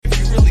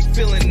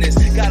feeling this.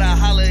 Gotta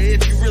holler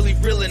if you really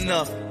real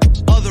enough.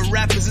 Other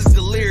rappers is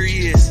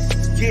delirious.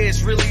 Yeah,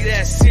 it's really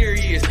that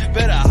serious.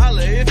 Better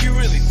holler if you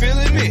really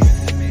feeling me.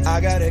 I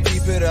gotta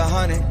keep it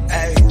 100,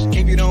 ayy.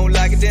 If you don't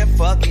like it, then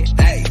fuck it,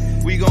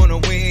 ayy. We gonna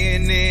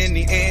win in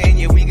the end,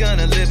 yeah, we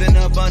gonna live in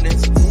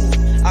abundance.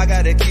 I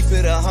gotta keep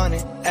it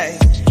 100,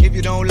 ayy. If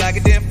you don't like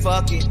it, then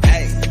fuck it,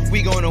 ayy.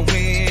 We gonna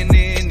win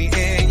in the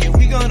end, yeah,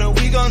 we gonna.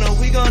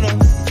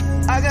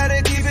 I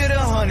gotta keep it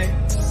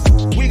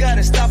 100. We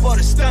gotta stop all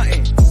the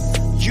stunting.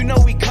 You know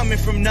we coming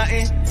from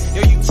nothing.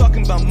 Yo, you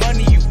talking about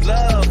money, you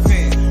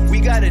bluffing.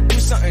 We gotta do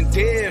something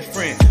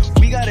different.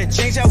 We gotta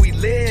change how we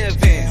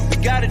live in. We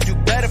gotta do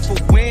better for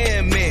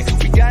women.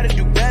 We gotta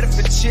do better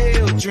for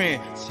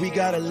children. We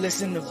gotta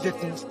listen to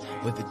victims,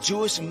 whether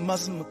Jewish or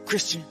Muslim or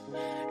Christian.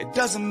 It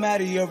doesn't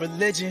matter your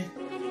religion.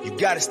 You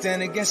gotta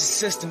stand against the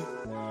system,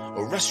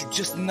 or else you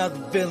just another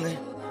villain.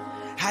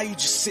 How you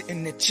just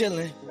sitting there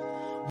chilling?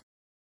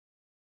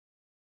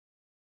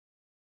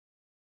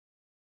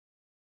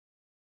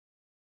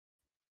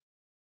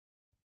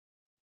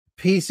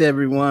 Peace,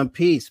 everyone.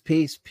 Peace.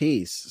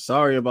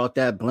 Sorry about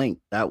that blink.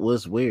 That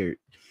was weird.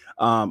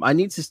 I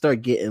need to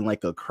start getting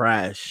like a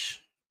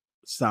crash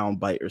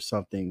soundbite or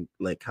something,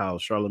 like how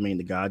Charlemagne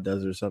the God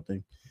does or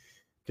something,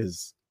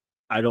 because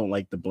I don't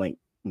like the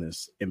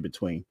blankness in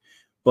between.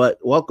 But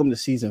welcome to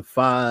season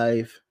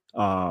 5.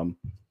 And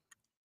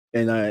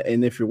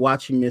if you're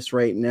watching this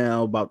right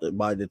now,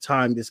 by the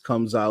time this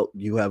comes out,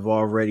 you have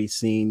already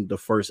seen the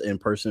first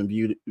in-person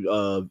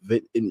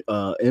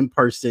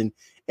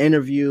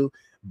interview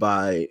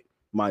by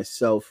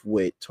myself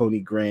with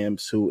Tony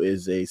Grams, who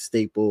is a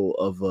staple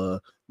of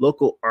a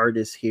local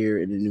artist here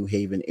in the New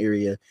Haven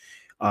area.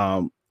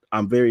 I'm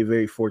very,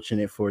 very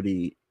fortunate for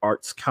the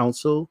Arts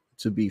Council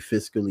to be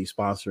fiscally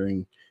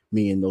sponsoring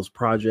me in those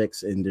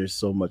projects, and there's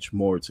so much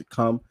more to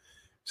come.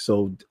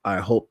 So I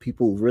hope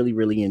people really,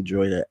 really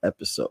enjoy that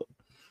episode.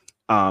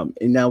 And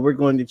now we're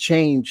going to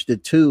change the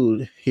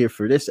tune here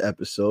for this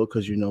episode,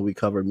 because we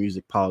cover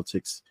music,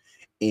 politics,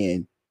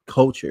 and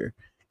culture.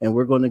 And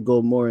we're going to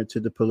go more into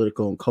the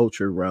political and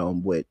culture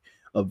realm with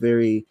a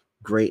very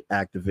great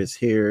activist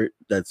here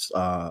that's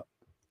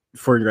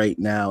for right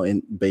now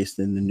and based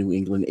in the New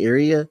England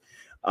area,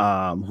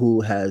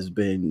 who has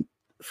been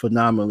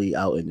phenomenally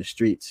out in the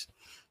streets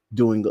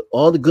doing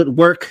all the good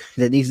work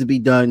that needs to be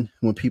done.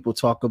 When people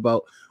talk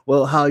about,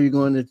 well, how are you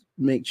going to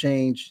make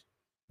change?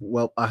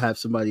 Well, I have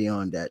somebody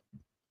on that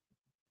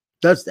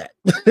does that.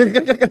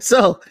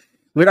 So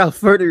without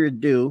further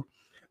ado,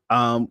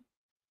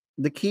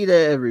 Nika,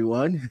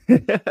 everyone.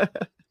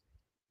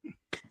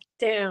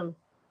 Damn.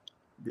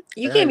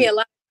 You gave me a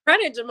lot of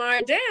credit,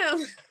 Jamar.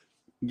 Damn.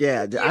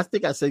 Yeah, I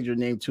think I said your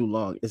name too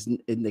long. It's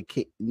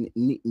Nika,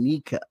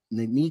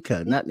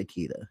 not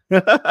Nikita.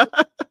 Okay.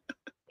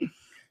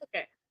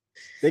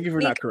 Thank you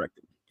for not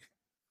correcting.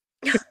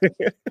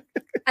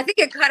 I think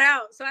it cut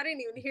out, so I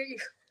didn't even hear you.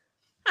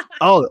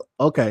 Oh,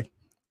 okay.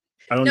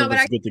 I don't know if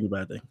it's a good thing or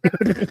bad thing.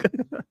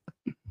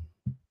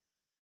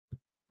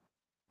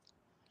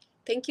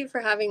 Thank you for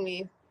having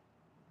me.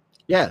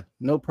 Yeah,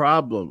 no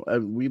problem.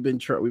 We've been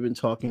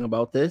talking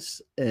about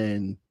this,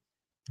 and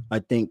I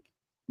think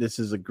this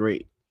is a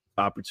great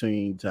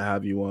opportunity to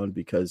have you on,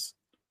 because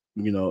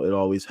it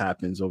always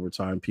happens over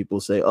time.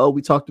 People say, "Oh,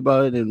 we talked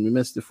about it and we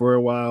missed it for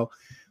a while."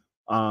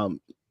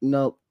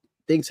 No,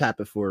 things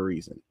happen for a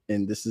reason,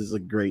 and this is a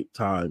great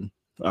time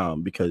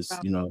because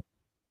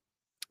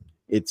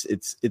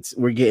it's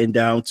we're getting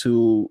down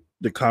to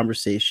the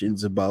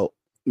conversations about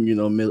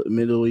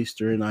Middle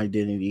Eastern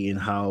identity and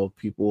how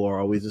people are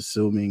always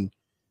assuming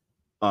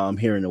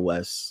here in the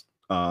West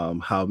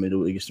how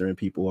Middle Eastern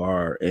people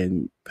are,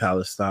 and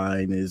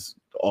Palestine is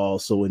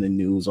also in the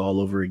news all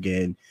over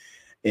again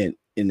in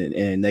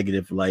a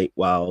negative light,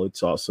 while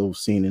it's also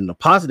seen in a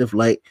positive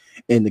light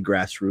in the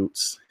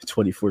grassroots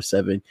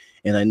 24/7.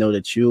 And I know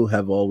that you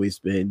have always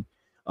been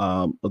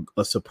a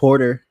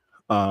supporter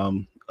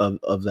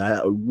of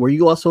that. Were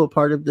you also a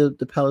part of the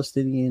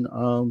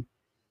Palestinian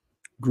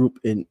group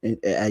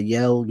at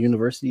Yale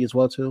University as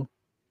well too?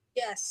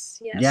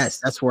 Yes,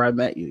 that's where I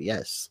met you.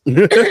 Yes.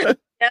 Yeah,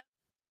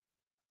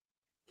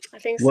 I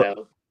think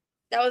so.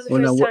 That was the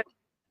first time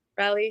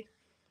rally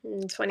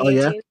in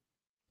 2018.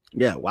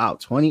 Yeah, wow,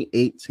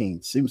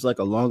 2018 seems like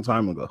a long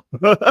time ago.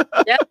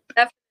 Yeah,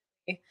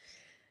 definitely.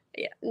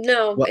 Yeah,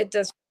 no, it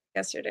does.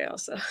 Yesterday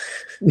also.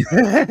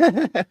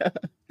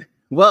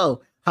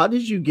 Well, how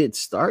did you get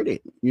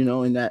started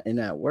in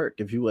that work?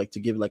 If you like to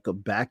give like a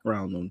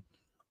background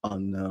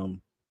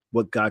on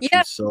what got you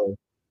so.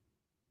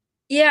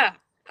 Yeah,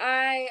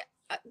 I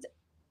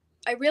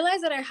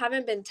realize that I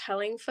haven't been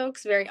telling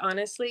folks very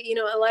honestly.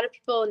 A lot of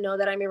people know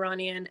that I'm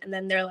Iranian, and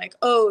then they're like,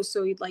 "Oh,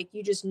 so you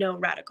just know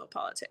radical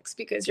politics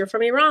because you're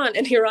from Iran,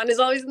 and Iran is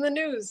always in the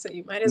news, so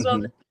you might as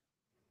well."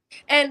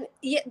 And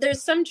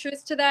there's some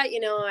truth to that.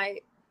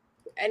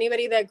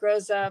 Anybody that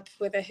grows up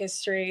with a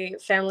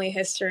family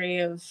history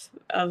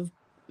of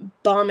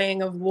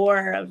bombing, of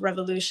war, of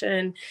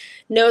revolution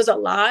knows a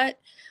lot.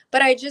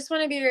 But I just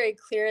want to be very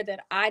clear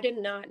that I did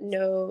not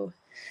know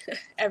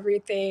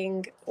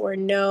everything or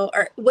know,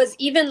 or was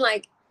even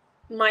like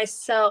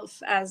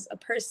myself as a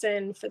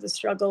person for the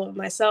struggle of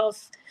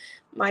myself,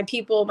 my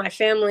people, my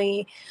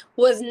family,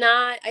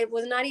 I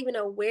was not even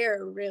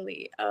aware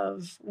really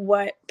of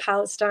what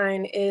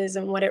Palestine is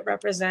and what it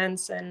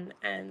represents and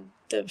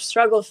the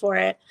struggle for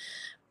it.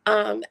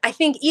 I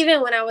think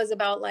even when I was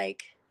about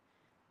like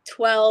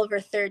 12 or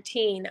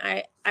 13,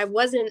 I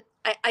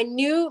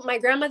knew my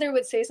grandmother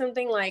would say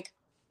something like,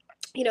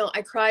 you know,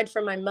 I cried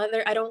for my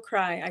mother. I don't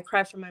cry. I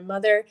cry for my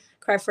mother,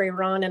 cry for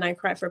Iran, and I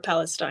cry for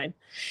Palestine.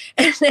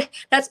 And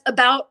that's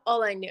about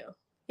all I knew,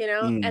 you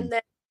know? And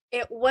then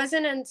it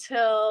wasn't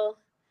until,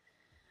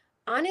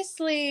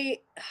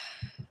 honestly,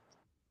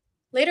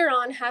 later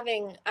on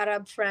having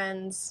Arab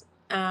friends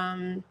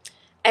and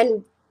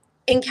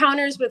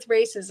encounters with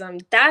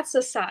racism, that's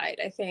a side,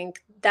 I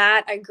think,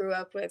 that I grew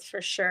up with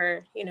for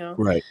sure, you know?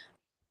 Right.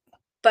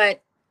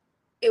 But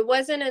it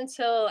wasn't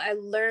until I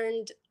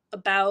learned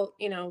about,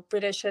 you know,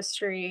 British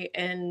history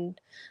in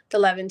the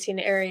Levantine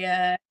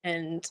area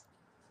and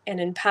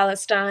in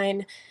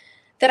Palestine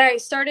that I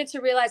started to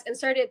realize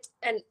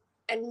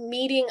and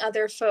meeting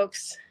other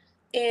folks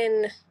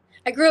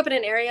I grew up in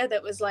an area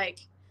that was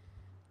like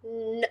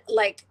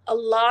a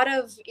lot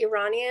of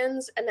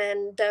Iranians, and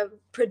then the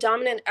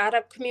predominant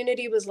Arab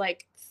community was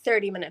like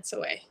 30 minutes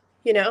away,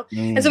 you know?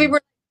 And so we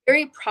were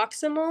very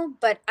proximal,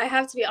 but I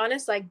have to be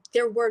honest, like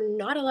there were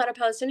not a lot of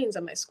Palestinians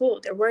at my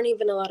school. There weren't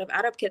even a lot of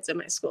Arab kids at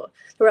my school.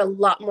 There were a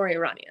lot more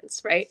Iranians,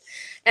 right?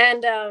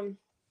 And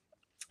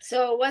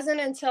so it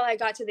wasn't until I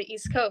got to the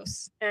East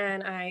Coast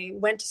and I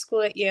went to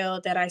school at Yale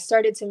that I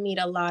started to meet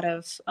a lot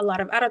of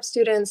Arab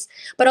students,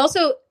 but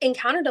also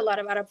encountered a lot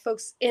of Arab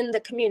folks in the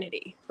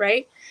community,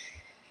 right?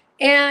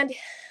 And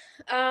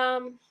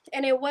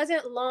it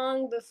wasn't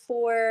long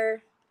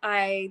before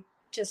I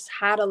just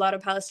had a lot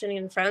of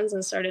Palestinian friends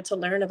and started to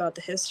learn about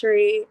the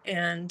history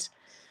and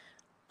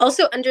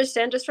also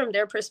understand just from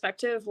their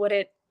perspective what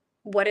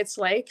it's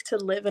like to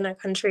live in a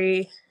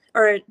country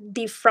or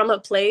be from a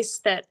place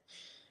that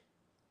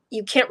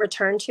you can't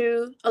return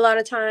to a lot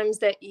of times,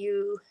 that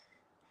your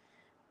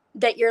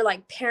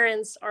like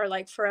parents are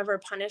like forever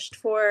punished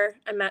for.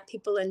 I met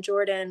people in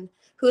Jordan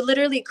who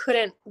literally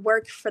couldn't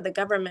work for the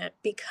government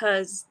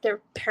because their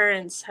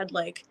parents had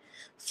like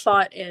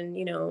fought in,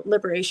 you know,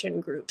 liberation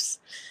groups.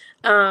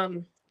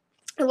 It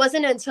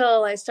wasn't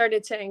until I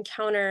started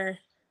to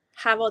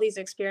have all these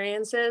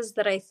experiences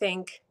that I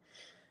think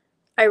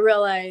I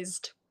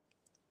realized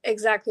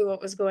exactly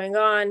what was going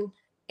on.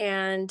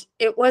 And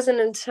it wasn't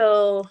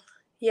until,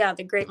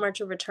 the Great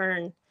March of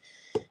Return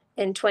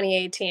in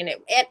 2018.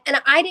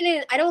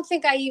 I don't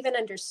think I even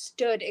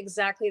understood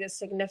exactly the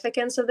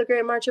significance of the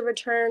Great March of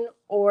Return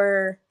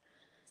or,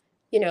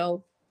 you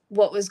know,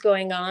 what was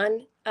going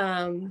on.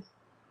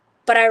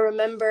 But I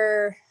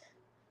remember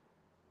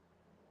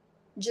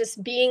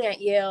just being at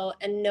Yale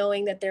and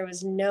knowing that there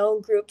was no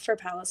group for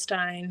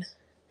Palestine.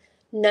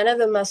 None of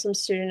the Muslim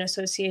Student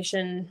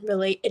Association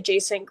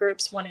adjacent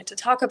groups wanted to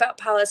talk about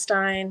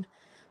Palestine.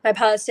 My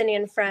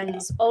Palestinian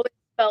friends always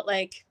felt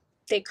like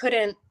they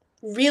couldn't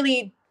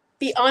really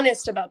be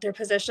honest about their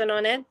position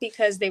on it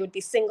because they would be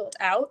singled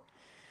out,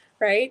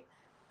 right?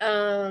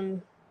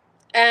 And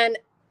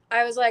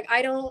I was like,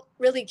 I don't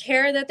really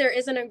care that there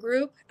isn't a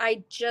group.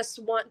 I just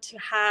want to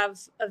have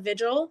a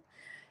vigil.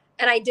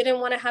 And I didn't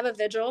want to have a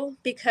vigil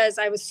because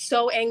I was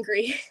so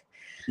angry.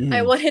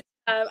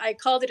 I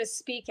called it a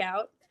speak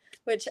out,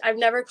 which I've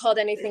never called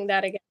anything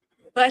that again.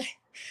 But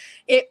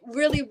it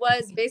really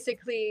was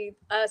basically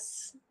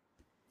us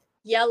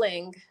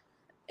yelling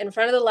in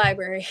front of the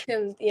library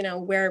and, you know,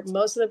 where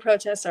most of the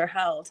protests are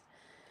held,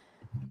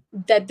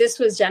 that this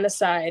was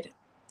genocide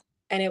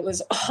and it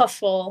was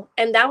awful.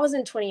 And that was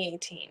in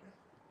 2018,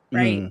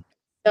 right?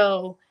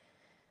 So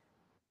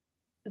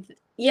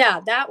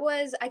that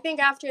was, I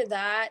think after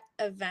that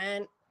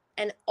event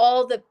and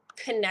all the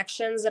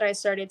connections that I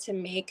started to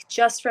make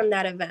just from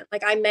that event,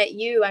 like I met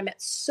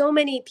so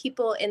many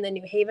people in the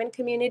New Haven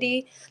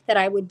community that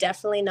I would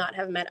definitely not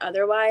have met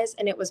otherwise.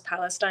 And it was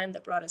Palestine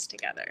that brought us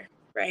together,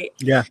 right?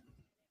 Yeah.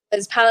 It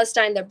was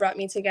Palestine that brought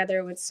me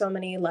together with so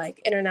many like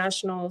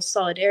international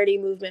solidarity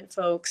movement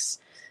folks.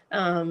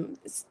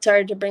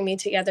 Started to bring me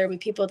together with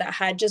people that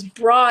had just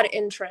broad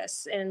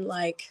interests in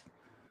like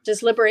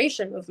just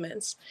liberation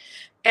movements.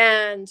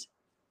 And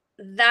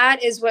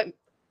that is what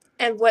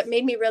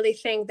made me really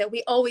think that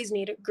we always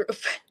need a group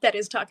that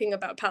is talking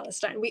about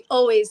Palestine.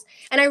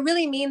 And I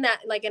really mean that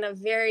like in a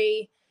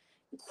very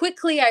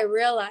quickly, I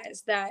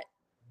realized that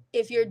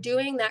if you're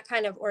doing that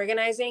kind of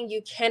organizing,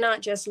 you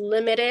cannot just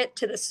limit it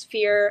to the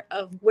sphere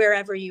of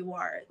wherever you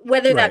are,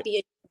 whether that be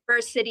a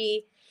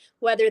university,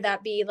 whether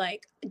that be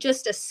like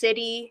just a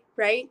city,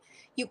 right?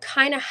 You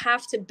kind of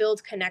have to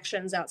build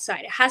connections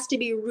outside. It has to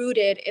be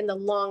rooted in the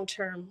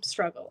long-term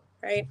struggle,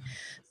 right?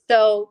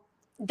 So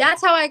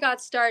that's how I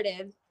got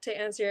started, to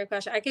answer your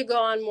question. I could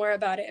go on more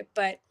about it,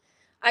 but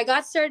I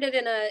got started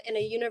in a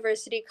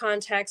university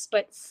context,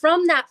 but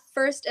from that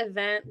first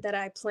event that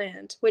I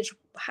planned, which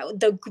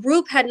the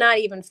group had not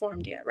even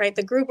formed yet, right?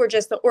 The group were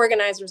just the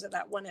organizers of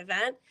that one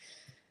event.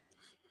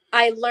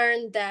 I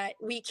learned that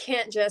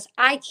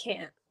I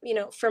can't,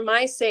 for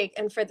my sake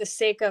and for the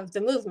sake of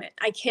the movement,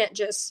 I can't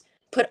just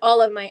put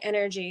all of my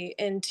energy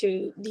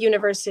into the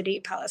university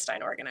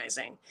Palestine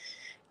organizing.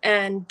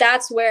 And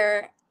that's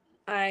where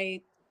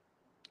I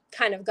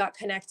kind of got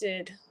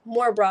connected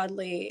more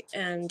broadly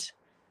and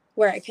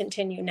where I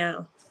continue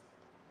now.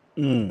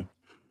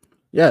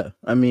 Yeah,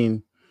 I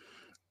mean,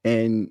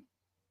 and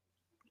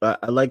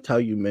I liked how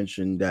you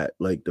mentioned that,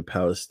 like, the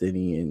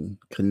Palestinian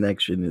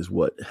connection is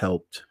what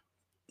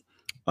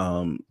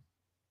um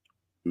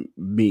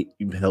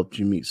helped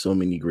you meet so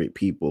many great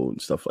people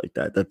and stuff like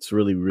that. That's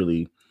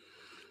really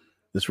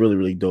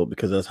dope,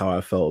 because that's how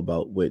I felt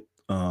about with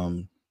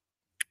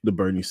the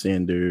Bernie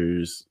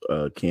Sanders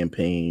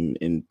campaign,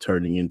 and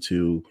turning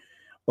into,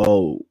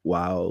 oh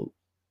wow,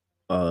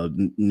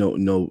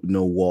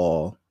 no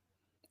wall,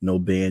 no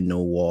ban,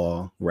 no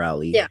wall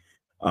rally. Yeah.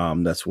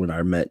 That's when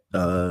I met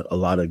a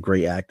lot of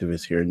great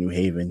activists here in New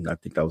Haven. I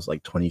think that was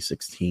like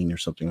 2016 or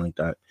something like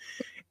that,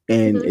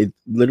 and it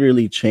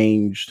literally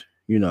changed.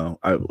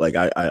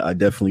 I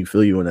definitely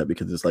feel you on that,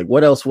 because it's like,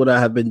 what else would I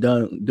have been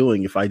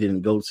doing if I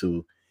didn't go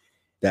to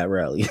that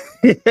rally?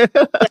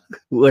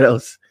 What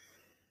else?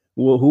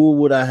 Well, who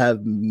would I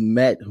have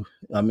met?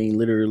 I mean,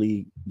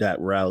 literally, that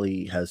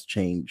rally has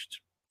changed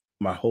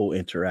my whole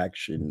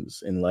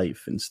interactions in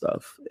life and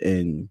stuff.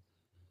 And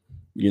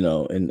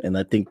and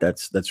I think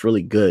that's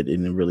really good,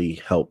 and it really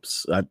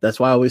helps. That's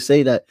why I always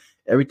say that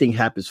everything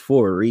happens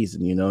for a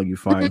reason. You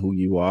find who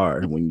you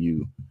are when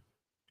you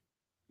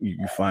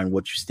find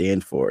what you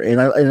stand for.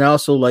 And I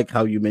also like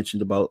how you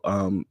mentioned about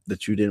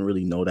that you didn't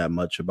really know that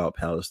much about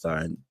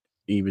Palestine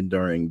even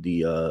during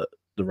the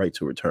right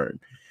to return.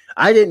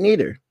 I didn't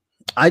either.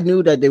 I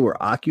knew that they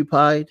were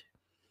occupied,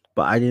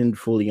 but I didn't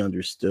fully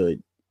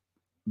understood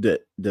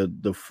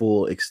the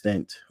full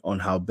extent on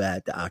how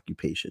bad the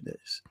occupation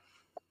is.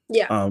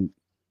 Yeah.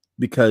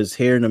 Because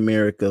here in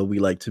America, we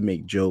like to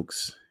make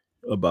jokes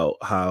about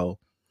how,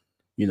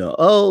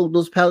 oh,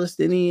 those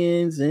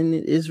Palestinians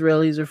and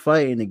Israelis are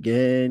fighting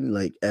again,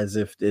 like as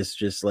if it's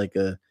just like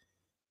a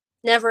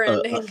never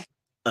ending.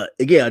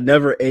 Again, a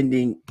never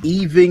ending,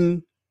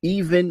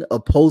 even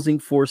opposing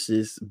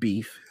forces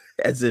beef,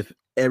 as if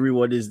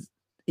everyone is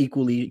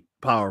equally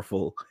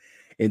powerful,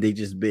 and they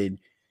just been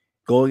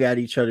going at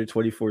each other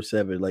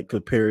 24/7, like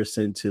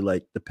comparison to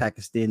like the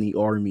Pakistani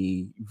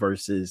army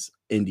versus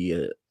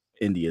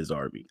India's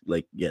army.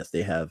 Like, yes,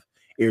 they have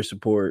air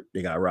support,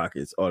 they got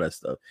rockets, all that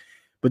stuff.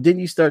 But then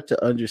you start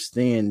to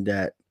understand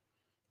that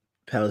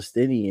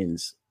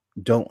Palestinians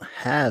don't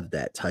have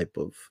that type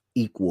of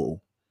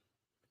equal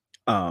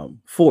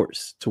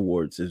force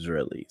towards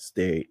Israelis.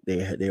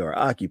 They are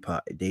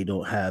occupied. They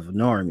don't have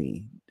an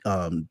army.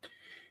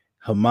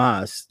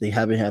 Hamas, they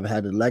haven't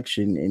had an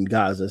election in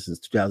Gaza since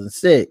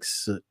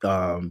 2006.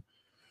 The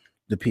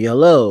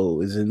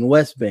PLO is in the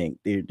West Bank.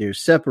 They're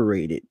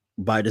separated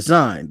by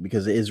design,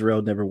 because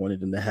Israel never wanted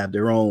them to have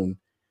their own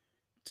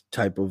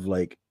type of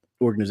like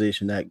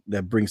organization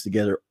that brings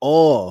together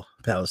all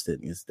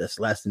Palestinians. That's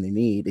the last thing they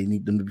need. They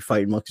need them to be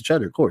fighting amongst each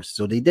other, of course.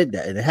 So they did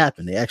that, and it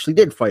happened. They actually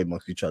did fight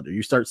amongst each other.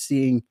 You start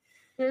seeing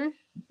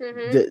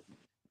the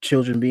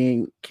children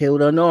being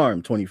killed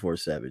unarmed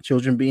 24/7,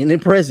 children being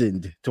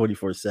imprisoned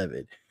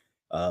 24/7,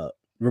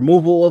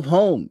 removal of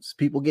homes,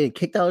 people getting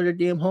kicked out of their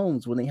damn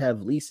homes when they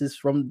have leases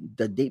from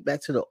that date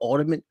back to the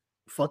Ottoman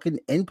fucking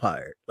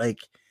empire. Like,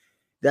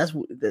 that's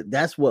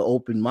what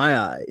opened my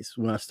eyes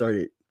when I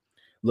started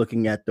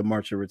looking at the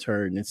March of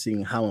Return and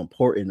seeing how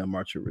important the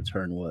March of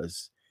Return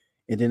was.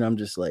 And then I'm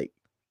just like,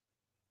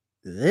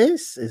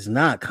 this is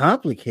not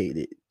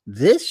complicated.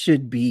 This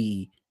should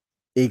be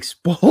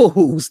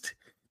exposed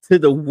to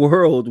the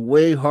world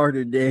way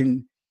harder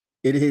than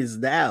it is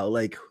now.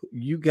 Like,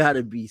 you got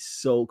to be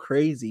so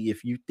crazy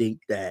if you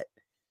think that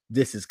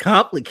this is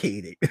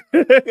complicated.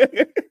 For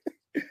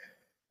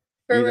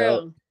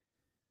real.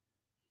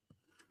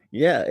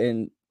 Yeah.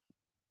 And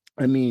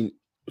I mean,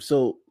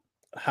 so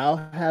how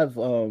have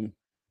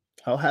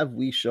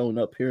we shown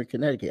up here in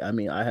Connecticut? I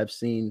mean, I have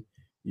seen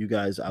you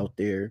guys out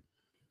there.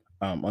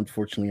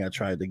 Unfortunately, I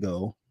tried to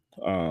go,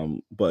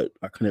 but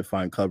I couldn't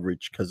find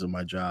coverage because of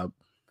my job.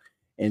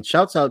 And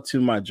shouts out to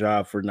my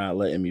job for not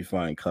letting me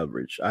find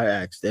coverage. I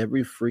asked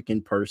every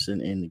freaking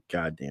person in the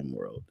goddamn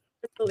world.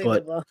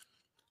 But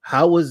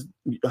how was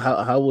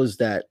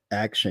that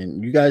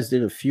action? You guys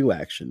did a few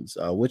actions.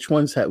 Which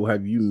ones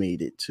have you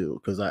made it to?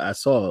 Because I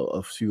saw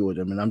a few of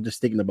them, and I'm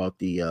just thinking about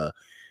the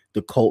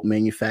cult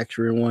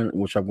manufacturing one,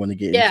 which I'm going to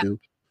get into.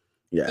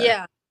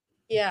 Yeah.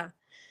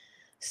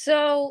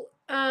 So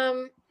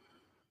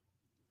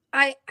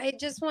I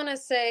just want to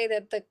say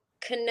that the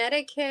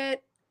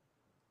Connecticut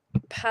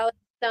Palestine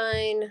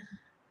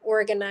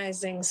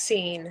organizing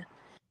scene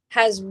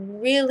has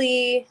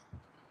really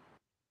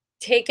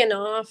taken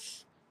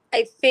off.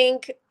 I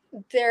think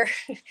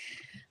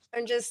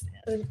I'm just,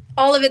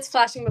 all of it's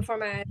flashing before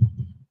my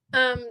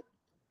eyes.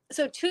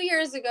 So 2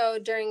 years ago,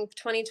 during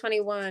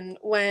 2021,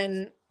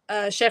 when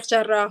Sheikh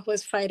Jarrah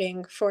was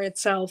fighting for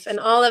itself and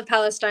all of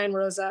Palestine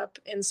rose up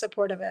in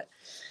support of it,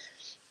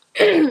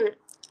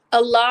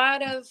 a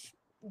lot of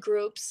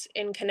groups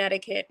in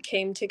Connecticut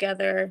came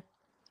together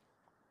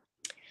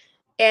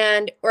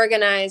and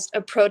organized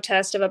a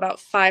protest of about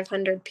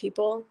 500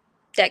 people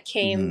that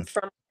came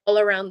from all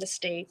around the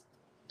state.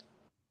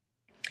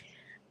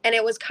 And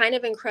it was kind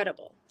of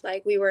incredible.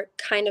 Like we were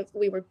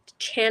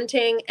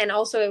chanting, and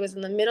also it was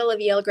in the middle of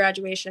Yale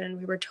graduation.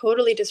 We were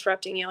totally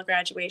disrupting Yale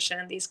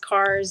graduation. These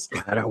cars,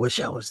 God, I wish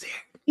I was there.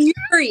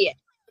 Furious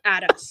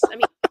at us. I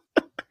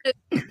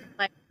mean,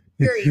 like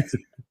furious.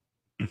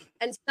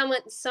 And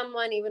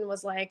someone even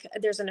was like,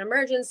 "There's an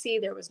emergency."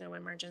 There was no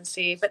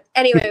emergency. But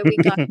anyway, we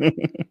got.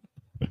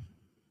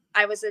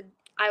 I was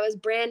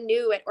brand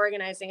new at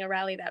organizing a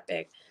rally that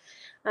big,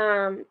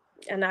 and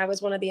I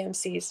was one of the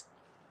MCs.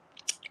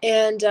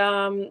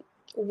 And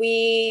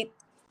we,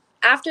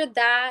 after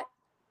that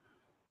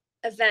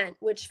event,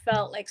 which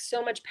felt like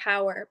so much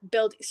power,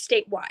 built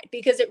statewide,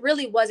 because it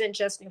really wasn't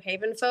just New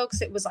Haven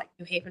folks. It was like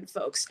New Haven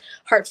folks,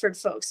 Hartford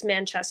folks,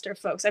 Manchester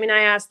folks. I mean, I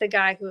asked the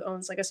guy who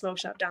owns like a smoke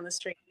shop down the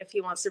street if he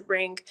wants to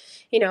bring,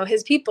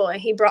 his people, and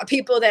he brought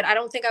people that I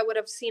don't think I would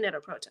have seen at a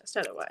protest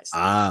otherwise.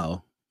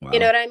 Wow. You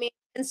know what I mean?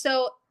 And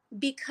so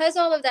because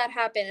all of that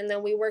happened, and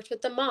then we worked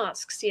with the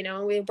mosques,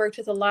 and we worked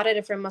with a lot of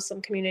different Muslim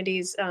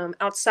communities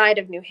outside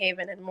of New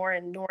Haven and more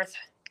in North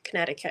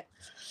Connecticut.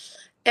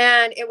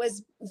 And it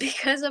was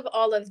because of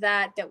all of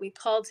that that we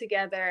called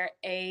together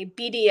a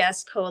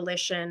BDS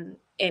coalition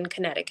in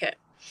Connecticut.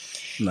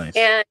 Nice.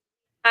 And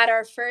at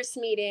our first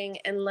meeting,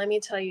 and let me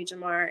tell you,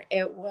 Jamar,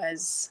 it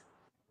was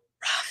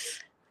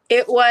rough.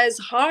 It was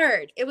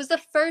hard. It was the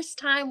first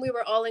time we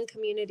were all in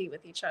community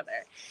with each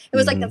other. It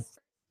was like the first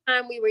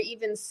time we were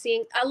even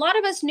seeing, a lot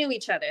of us knew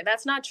each other.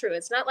 That's not true.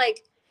 It's not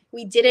like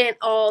we didn't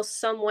all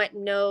somewhat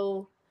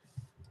know,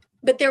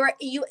 but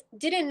you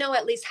didn't know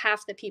at least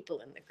half the people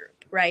in the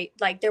group, right?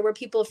 Like there were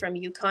people from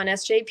UConn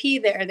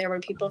SJP there were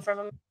people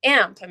from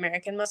AMP,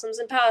 American Muslims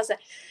in Palestine,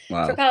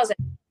 for Palestine.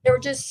 There were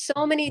just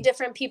so many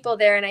different people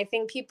there. And I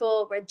think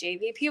people where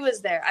JVP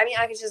was there. I mean,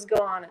 I could just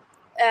go on.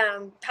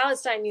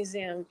 Palestine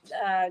Museum,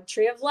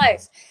 Tree of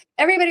Life.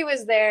 Everybody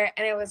was there,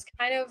 and it was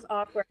kind of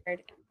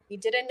awkward. We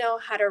didn't know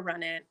how to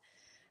run it.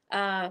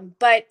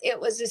 But it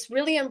was this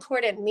really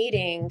important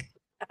meeting.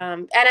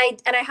 And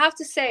I have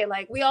to say,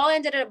 like, we all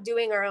ended up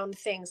doing our own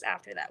things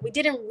after that. We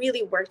didn't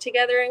really work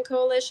together in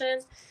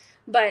coalition,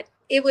 but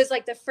it was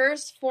like the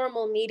first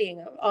formal meeting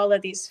of all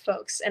of these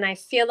folks. And I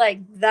feel like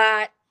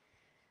that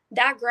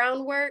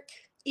groundwork,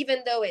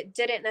 even though we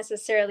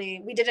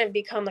didn't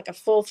become like a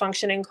full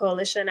functioning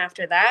coalition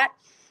after that,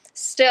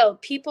 still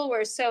people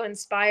were so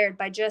inspired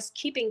by just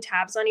keeping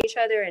tabs on each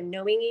other and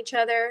knowing each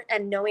other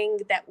and knowing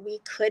that we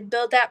could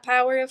build that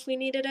power if we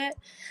needed it,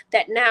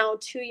 that now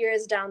 2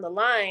 years down the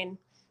line,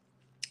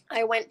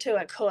 I went to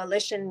a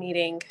coalition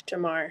meeting,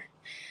 Jamar,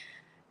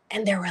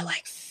 and there were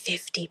like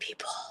 50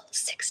 people,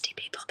 60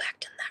 people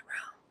packed in that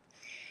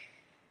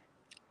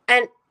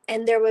room.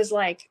 And there was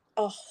like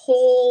a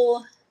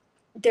whole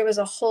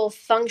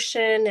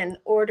function and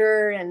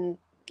order and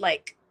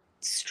like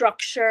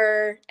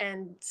structure,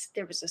 and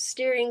there was a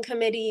steering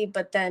committee,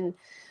 but then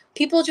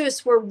people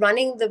just were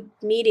running the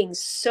meeting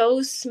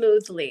so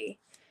smoothly.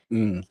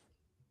 And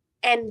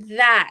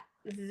that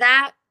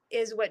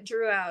is what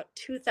drew out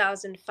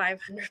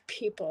 2,500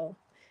 people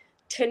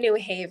to New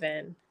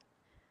Haven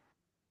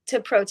to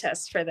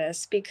protest for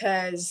this,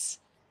 because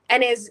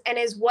and is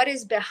what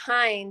is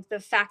behind the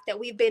fact that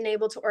we've been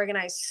able to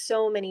organize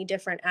so many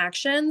different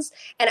actions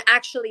and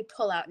actually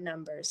pull out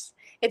numbers.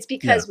 It's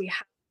because we've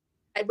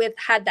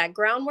had that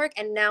groundwork,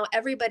 and now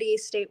everybody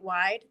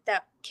statewide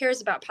that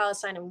cares about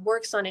Palestine and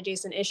works on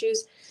adjacent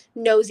issues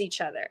knows each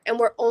other, and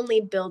we're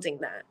only building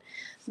that.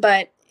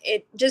 But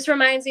it just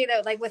reminds me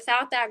that, like,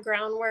 without that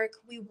groundwork,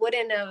 we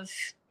wouldn't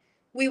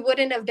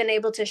have been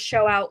able to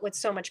show out with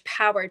so much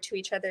power to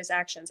each other's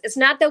actions. It's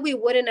not that we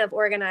wouldn't have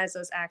organized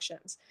those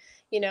actions.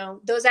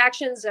 Those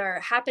actions are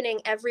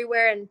happening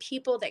everywhere, and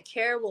people that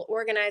care will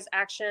organize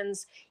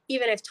actions,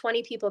 even if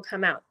 20 people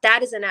come out.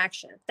 That is an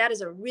action. That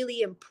is a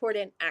really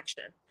important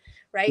action,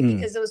 right?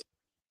 Because those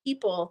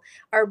people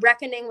are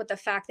reckoning with the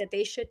fact that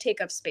they should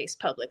take up space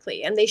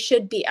publicly, and they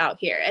should be out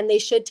here, and they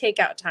should take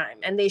out time,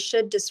 and they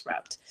should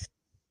disrupt.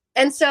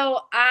 And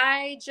so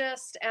I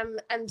just I'm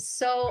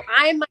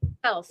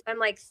myself, I'm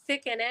like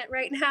thick in it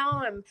right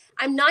now.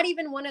 I'm not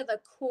even one of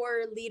the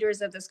core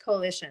leaders of this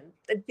coalition.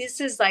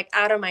 This is like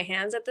out of my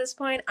hands at this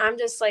point. I'm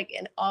just like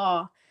in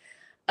awe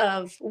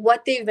of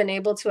what they've been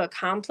able to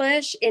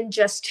accomplish in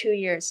just 2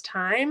 years'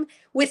 time,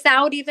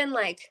 without even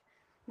like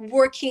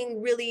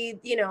working really,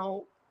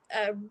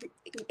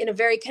 in a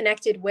very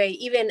connected way,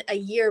 even a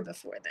year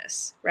before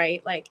this,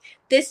 right? Like,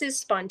 this is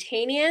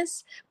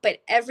spontaneous, but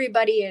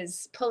everybody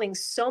is pulling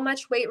so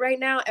much weight right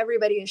now.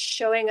 Everybody is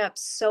showing up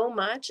so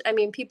much. I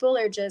mean, people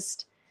are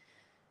just,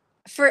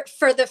 for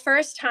the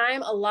first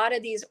time, a lot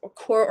of these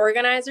core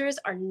organizers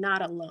are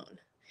not alone.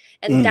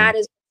 And that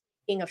is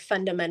making a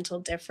fundamental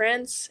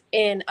difference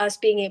in us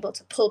being able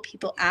to pull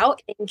people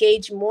out,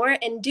 engage more,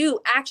 and do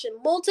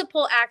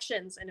multiple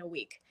actions in a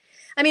week.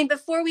 I mean,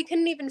 before we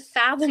couldn't even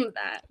fathom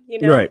that,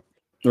 Right.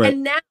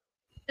 And now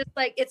just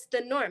like it's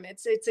the norm.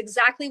 It's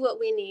exactly what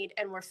we need,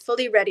 and we're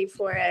fully ready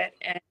for it,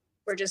 and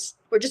we're just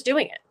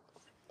doing it.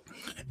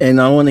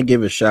 And I want to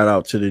give a shout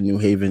out to the New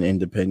Haven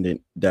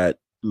Independent that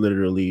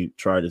literally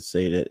tried to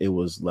say that it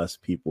was less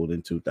people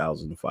than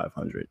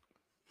 2,500.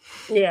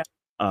 Yeah.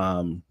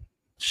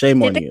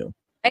 Shame on you.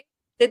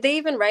 Did they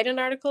even write an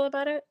article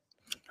about it?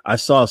 I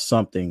saw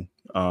something.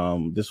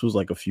 This was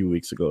like a few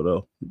weeks ago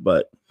though,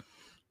 but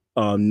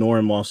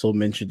Norm also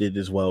mentioned it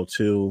as well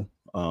too.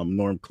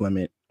 Norm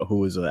Clement,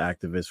 who is an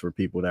activist for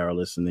people that are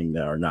listening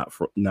that are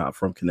not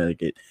from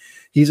Connecticut.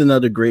 He's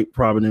another great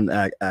prominent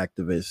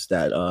activist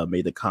that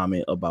made a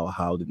comment about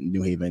how the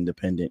New Haven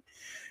Independent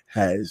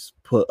has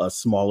put a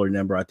smaller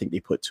number. I think they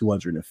put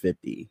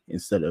 250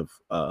 instead of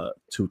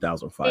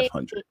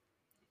 2,500.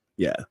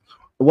 Yeah.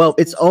 Well,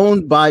 it's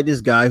owned by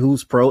this guy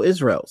who's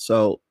pro-Israel.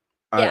 So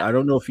yeah. I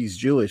don't know if he's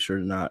Jewish or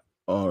not,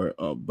 or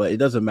but it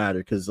doesn't matter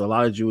because a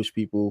lot of Jewish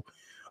people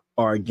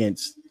are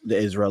against the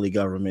Israeli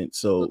government.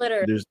 So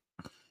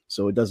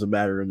so it doesn't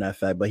matter in that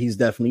fact, but he's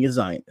definitely a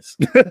Zionist.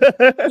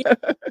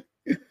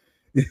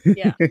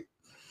 Yeah.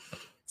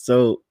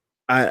 So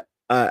I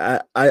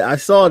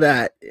saw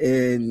that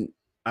and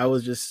I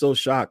was just so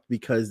shocked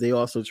because they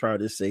also tried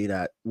to say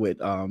that with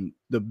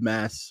the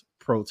mass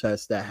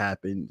protest that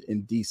happened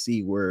in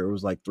DC where it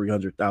was like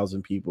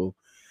 300,000 people,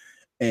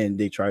 and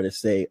they try to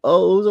say,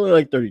 oh, it was only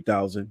like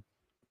 30,000.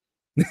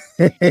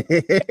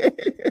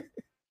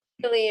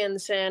 Really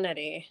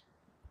insanity.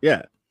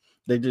 Yeah,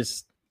 they're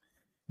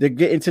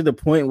getting to the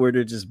point where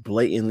they're just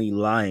blatantly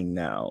lying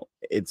now.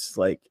 It's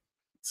like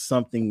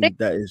something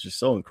that is just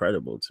so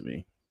incredible to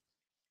me.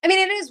 I mean,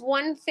 it is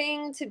one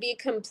thing to be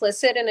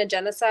complicit in a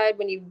genocide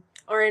when you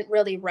aren't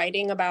really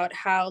writing about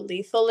how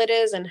lethal it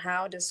is and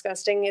how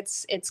disgusting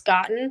it's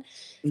gotten.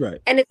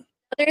 Right. And it's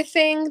another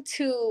thing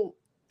to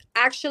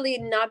actually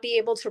not be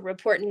able to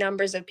report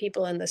numbers of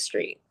people in the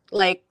street.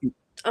 Like,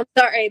 I'm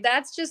sorry,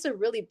 that's just a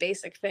really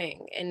basic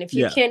thing. And if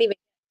you can't even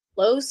get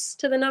close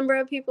to the number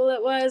of people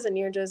it was and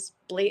you're just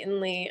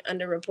blatantly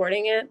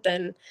underreporting it,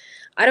 then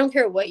I don't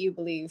care what you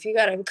believe. You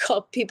got to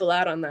call people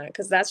out on that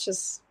because that's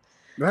just...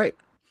 Right.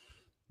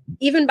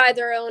 Even by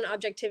their own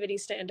objectivity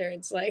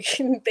standards, like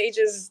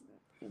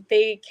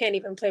they can't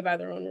even play by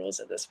their own rules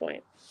at this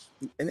point.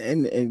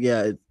 And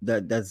yeah,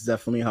 that's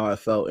definitely how I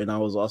felt. And I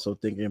was also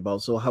thinking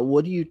about, so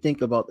what do you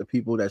think about the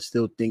people that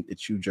still think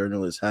that you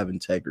journalists have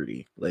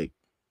integrity? Like,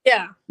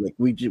 yeah, like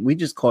we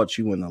just caught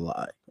you in a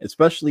lie,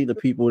 especially the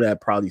people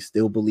that probably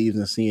still believes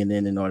in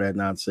CNN and all that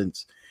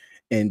nonsense.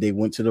 And they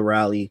went to the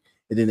rally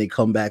and then they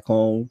come back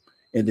home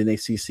and then they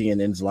see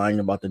CNN's lying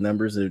about the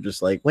numbers. They're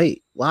just like,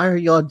 wait, why are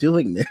y'all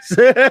doing this?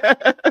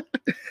 Yeah.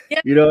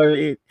 You know what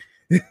I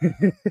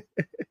mean?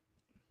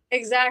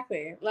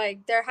 Exactly.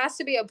 Like there has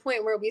to be a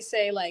point where we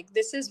say like,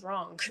 this is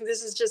wrong.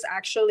 This is just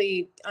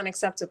actually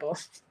unacceptable.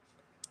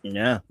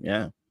 Yeah.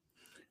 Yeah.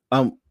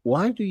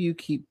 Why do you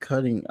keep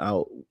cutting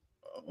out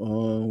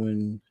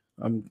when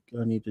I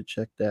need to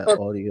check that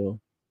audio?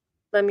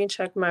 Let me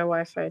check my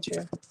Wi-Fi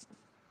too.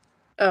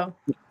 Oh,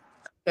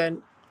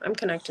 good. I'm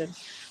connected.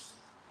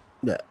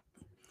 Yeah.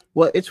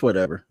 Well, it's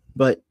whatever.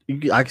 But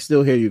I can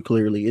still hear you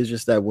clearly. It's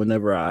just that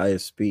whenever I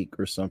speak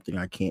or something,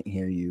 I can't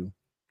hear you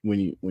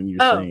when you're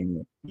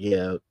saying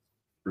yeah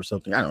or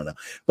something. I don't know.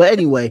 But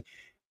anyway,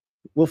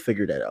 we'll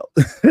figure that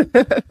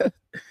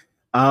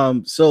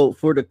out. So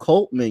for the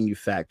Colt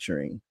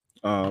manufacturing,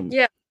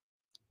 the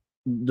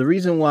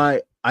reason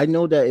why I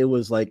know that it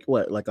was like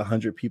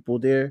 100 people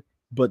there,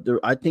 but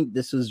I think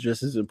this is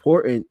just as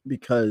important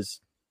because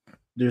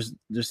there's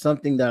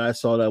something that I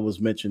saw that was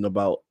mentioned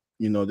about,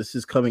 this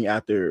is coming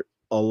after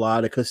a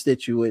lot of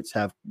constituents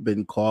have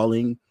been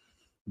calling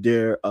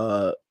their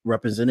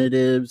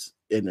representatives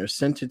and their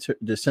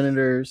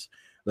senators.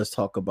 Let's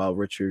talk about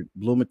Richard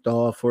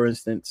Blumenthal, for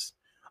instance.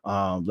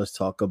 Let's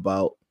talk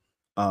about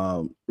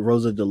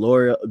Rosa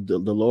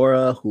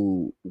DeLaura,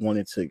 who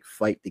wanted to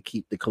fight to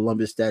keep the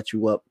Columbus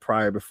statue up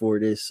before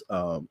this.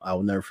 I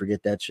will never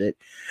forget that shit.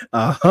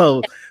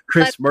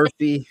 Chris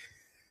Murphy.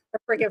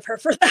 Forgive her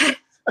for that.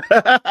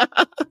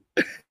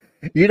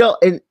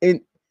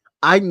 And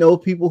I know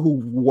people who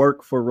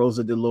work for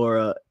Rosa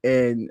DeLaura,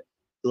 and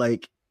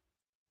like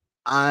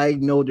I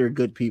know they're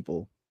good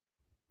people.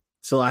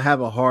 So I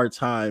have a hard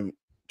time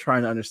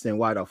trying to understand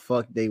why the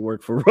fuck they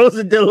work for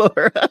Rosa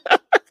DeLaura.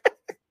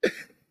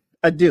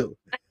 I do.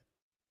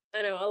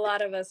 I know a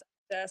lot of us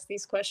ask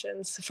these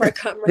questions for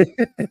camera.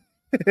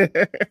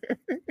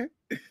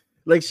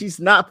 Like she's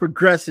not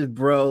progressive,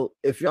 bro.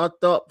 If y'all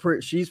thought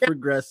she's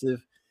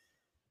progressive.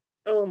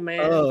 Oh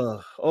man.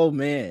 Oh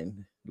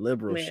man.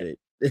 Liberal shit.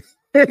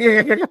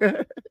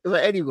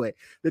 But anyway,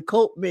 the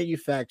Colt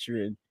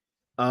manufacturing,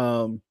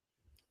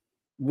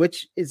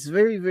 which is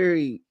very,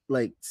 very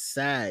like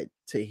sad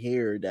to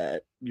hear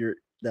that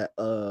that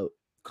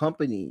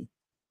company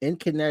in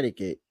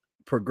Connecticut,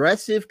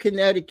 progressive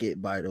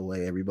Connecticut, by the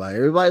way,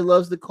 everybody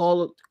loves to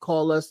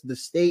call us the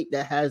state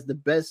that has the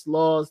best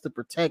laws to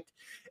protect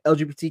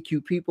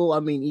LGBTQ people.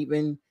 I mean,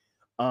 even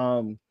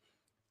who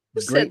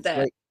said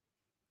that?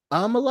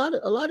 A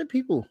lot of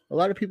people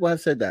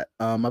have said that.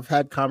 I've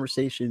had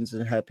conversations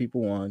and had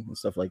people on and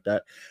stuff like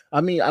that. I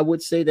mean, I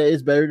would say that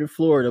it's better than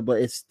Florida,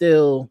 but it's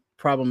still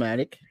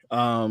problematic.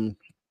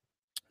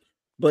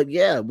 But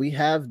yeah, we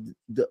have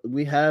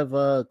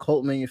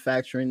Colt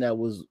Manufacturing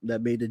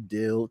that made a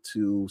deal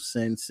to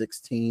send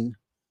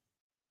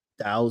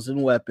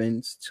 16,000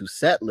 weapons to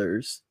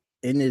settlers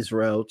in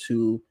Israel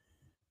to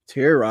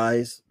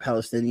terrorize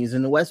Palestinians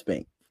in the West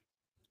Bank.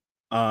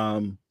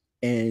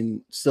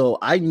 And so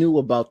I knew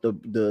about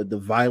the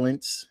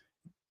violence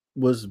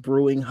was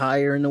brewing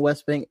higher in the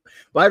West Bank.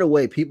 By the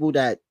way, people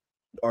that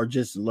are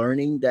just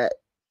learning that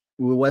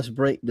the West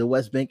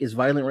Bank is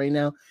violent right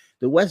now.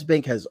 The West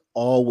Bank has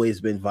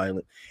always been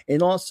violent.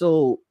 And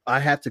also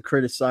I have to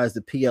criticize the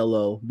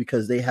PLO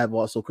because they have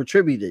also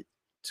contributed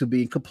to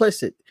being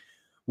complicit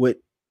with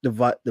the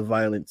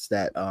violence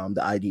that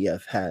the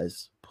IDF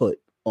has put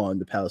on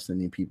the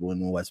Palestinian people in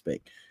the West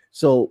Bank.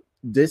 So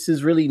this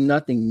is really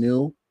nothing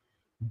new,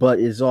 but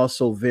it's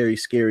also very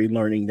scary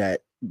learning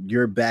that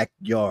your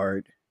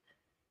backyard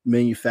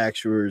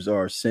manufacturers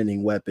are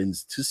sending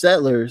weapons to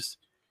settlers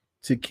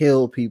to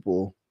kill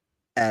people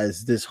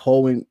as this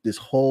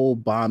whole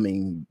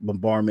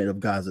bombardment of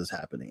Gaza is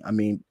happening. I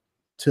mean,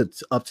 to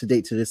up to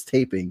date to this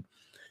taping,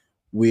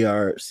 we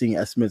are seeing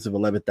estimates of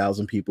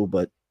 11,000 people,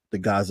 but the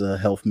Gaza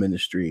Health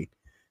Ministry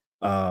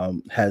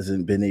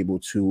hasn't been able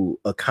to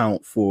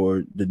account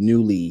for the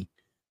newly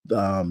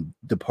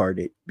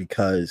departed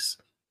because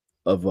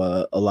of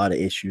a lot of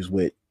issues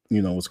with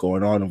what's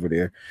going on over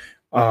there.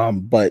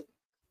 But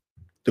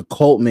the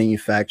Colt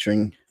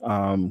Manufacturing,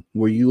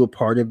 were you a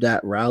part of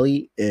that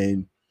rally?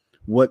 And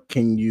what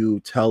can you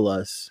tell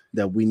us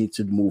that we need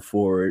to move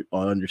forward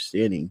on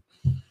understanding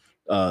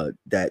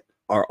that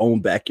our own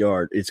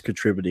backyard is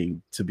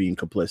contributing to being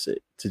complicit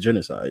to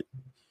genocide?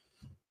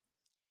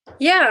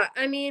 Yeah,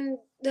 I mean,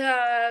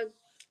 I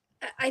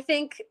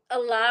think a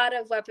lot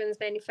of weapons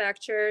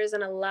manufacturers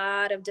and a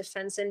lot of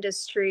defense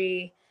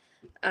industry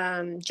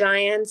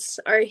giants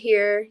are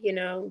here.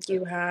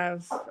 You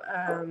have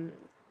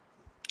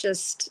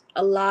just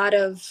a lot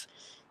of,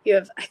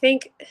 I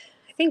think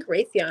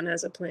Raytheon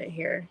has a plant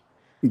here.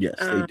 Yes,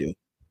 they do.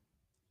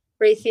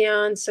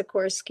 Raytheon,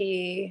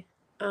 Sikorsky,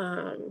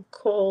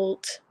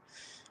 Colt.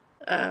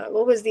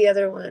 What was the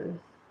other one?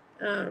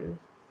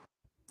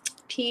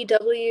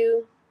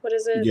 PW. What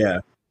is it?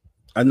 Yeah,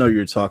 I know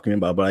you're talking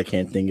about, but I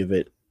can't think of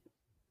it.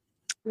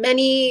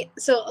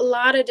 So a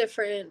lot of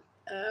different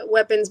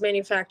weapons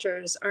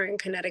manufacturers are in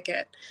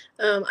Connecticut.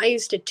 I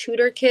used to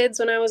tutor kids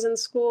when I was in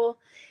school.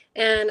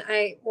 And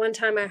one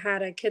time I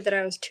had a kid that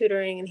I was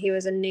tutoring, and he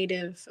was a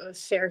native of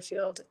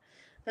Fairfield.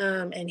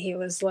 And he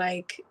was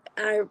like,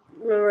 I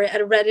remember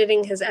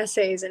editing his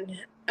essays, and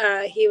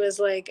he was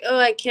like, "Oh,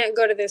 I can't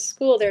go to this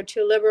school. They're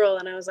too liberal."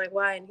 And I was like,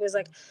 "Why?" And he was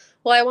like,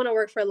 "Well, I want to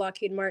work for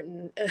Lockheed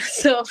Martin,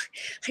 so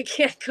I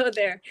can't go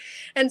there."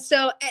 And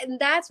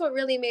that's what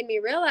really made me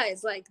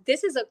realize, like,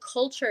 this is a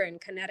culture in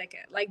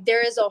Connecticut. Like,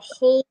 there is a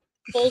whole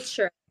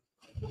culture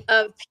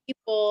of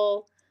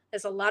people.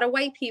 There's a lot of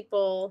white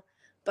people,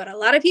 but a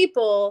lot of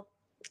people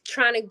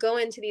trying to go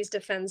into these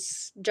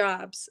defense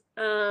jobs.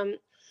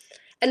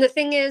 And the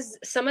thing is,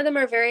 some of them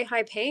are very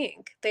high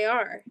paying. They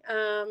are.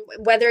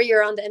 Whether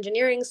you're on the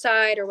engineering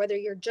side or whether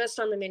you're just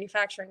on the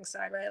manufacturing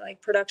side, right?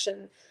 Like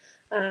production,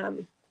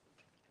 the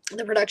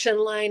production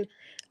line,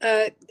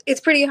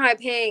 it's pretty high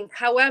paying.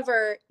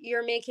 However,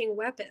 you're making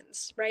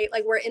weapons, right?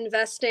 Like, we're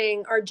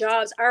investing our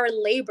jobs, our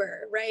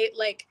labor, right?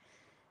 Like,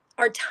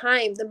 our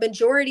time, the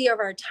majority of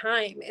our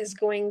time is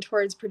going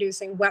towards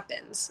producing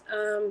weapons.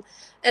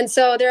 And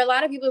so there are a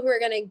lot of people who are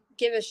going to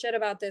give a shit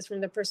about this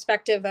from the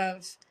perspective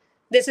of,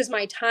 this is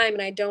my time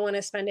and I don't want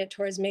to spend it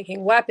towards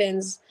making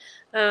weapons.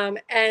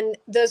 And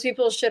those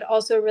people should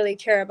also really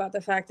care about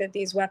the fact that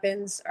these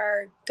weapons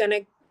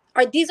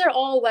these are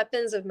all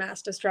weapons of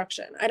mass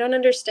destruction. I don't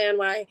understand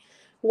why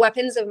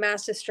weapons of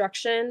mass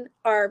destruction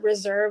are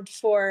reserved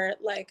for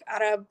like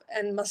Arab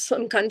and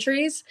Muslim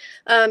countries.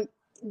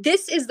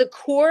 This is the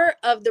core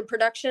of the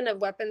production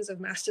of weapons of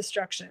mass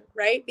destruction,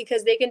 right?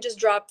 Because they can just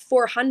drop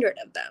 400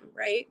 of them,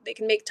 right? They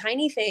can make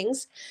tiny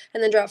things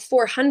and then drop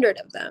 400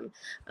 of them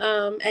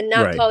and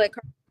not call it,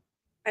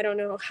 I don't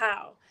know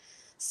how.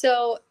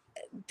 So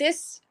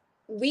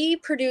we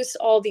produce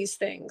all these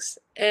things.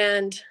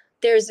 And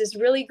there's this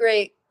really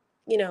great,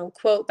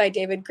 quote by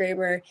David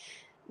Graeber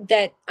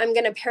that I'm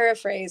going to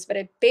paraphrase, but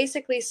it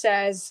basically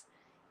says,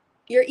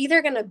 you're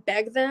either going to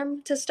beg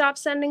them to stop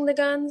sending the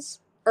guns,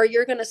 or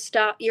you're going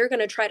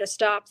to try to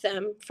stop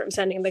them from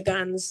sending the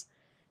guns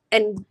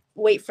and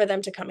wait for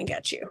them to come and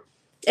get you,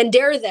 and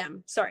dare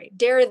them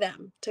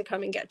to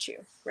come and get you,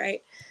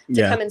 right?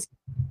 Come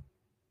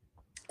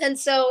and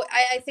so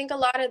I think a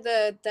lot of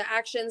the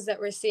actions that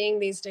we're seeing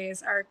these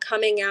days are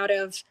coming out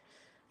of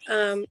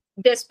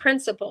this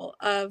principle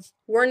of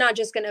we're not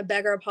just going to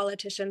beg our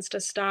politicians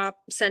to stop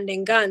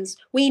sending guns.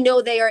 We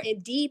know they are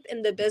deep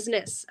in the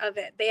business of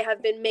it. They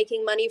have been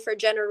making money for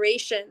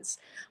generations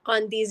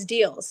on these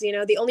deals. You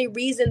know, the only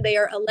reason they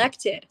are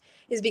elected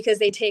is because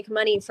they take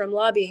money from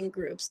lobbying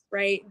groups,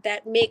 right?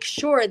 That make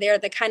sure they're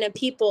the kind of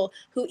people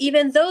who,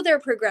 even though they're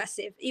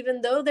progressive, even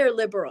though they're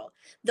liberal,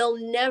 they'll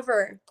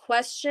never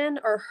question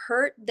or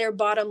hurt their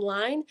bottom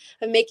line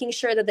of making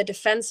sure that the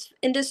defense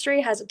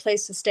industry has a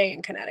place to stay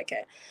in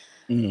Connecticut.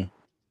 Mm.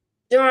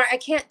 I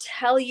can't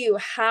tell you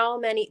how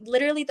many,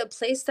 literally the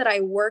place that I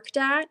worked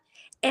at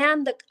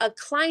and a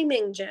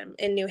climbing gym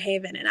in New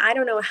Haven, and I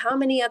don't know how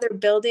many other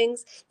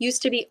buildings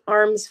used to be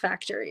arms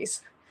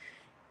factories.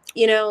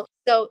 You know,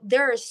 so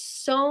there are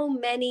so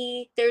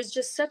many, there's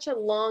just such a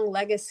long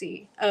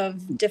legacy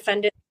of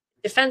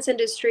defense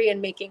industry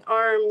and making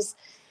arms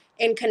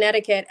in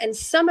Connecticut. And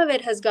some of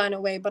it has gone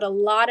away, but a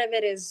lot of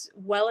it is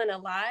well and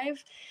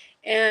alive.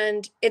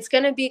 And it's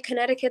going to be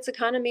Connecticut's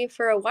economy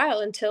for a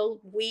while until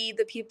we,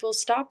 the people,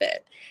 stop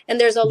it. And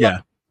there's a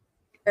lot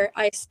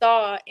I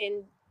saw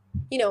in,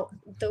 you know,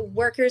 the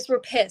workers were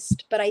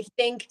pissed, but I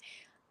think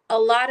a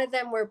lot of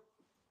them were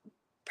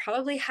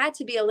probably had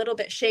to be a little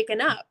bit shaken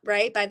up,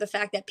 right? By the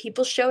fact that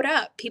people showed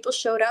up. People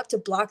showed up to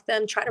block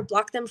them, try to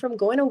block them from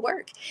going to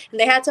work. And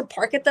they had to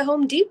park at the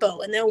Home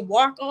Depot and then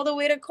walk all the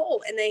way to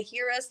Cole. And they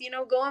hear us, you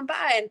know, going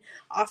by and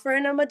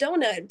offering them a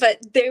donut. But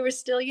they were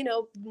still, you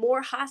know,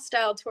 more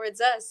hostile towards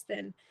us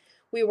than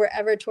we were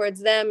ever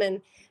towards them.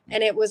 And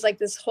it was like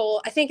this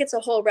whole, I think it's a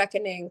whole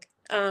reckoning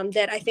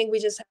that I think we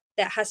just,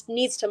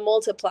 needs to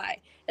multiply.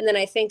 And then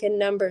I think in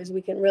numbers,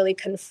 we can really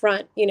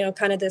confront, you know,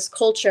 kind of this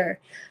culture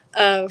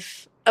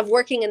of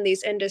working in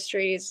these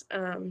industries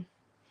and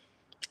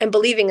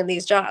believing in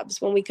these jobs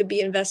when we could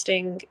be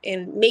investing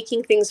in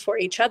making things for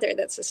each other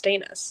that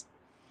sustain us.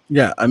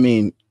 Yeah, I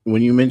mean,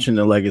 when you mentioned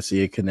the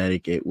legacy of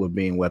Connecticut with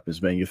being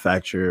weapons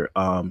manufacturer,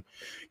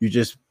 you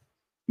just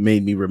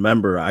made me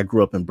remember I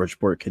grew up in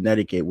Bridgeport,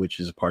 Connecticut, which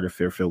is a part of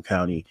Fairfield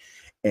County.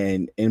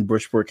 And in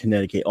Bridgeport,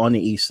 Connecticut, on the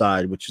east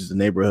side, which is the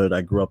neighborhood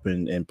I grew up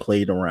in and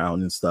played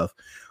around and stuff,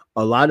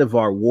 a lot of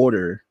our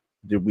water,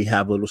 we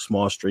have little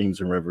small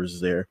streams and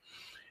rivers there.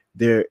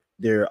 They're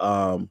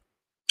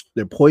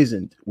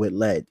poisoned with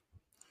lead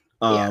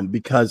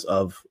because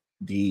of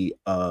the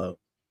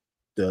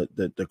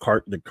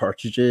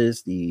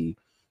cartridges, the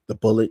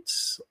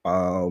bullets,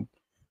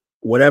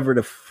 whatever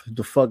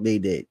the fuck they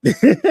did.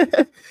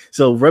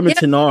 So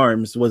Remington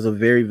Arms was a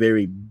very,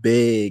 very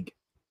big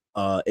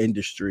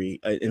industry.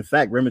 In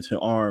fact, Remington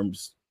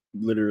Arms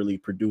literally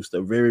produced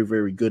a very,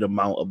 very good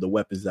amount of the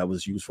weapons that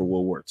was used for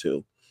World War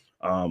II.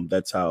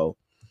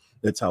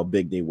 That's how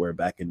big they were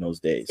back in those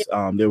days.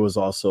 There was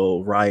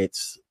also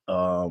riots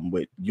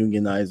with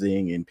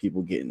unionizing and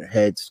people getting their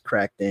heads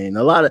cracked in.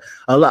 A lot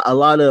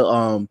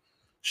of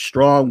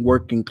strong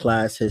working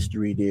class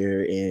history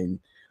there, and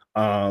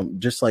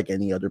just like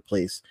any other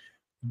place.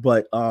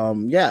 But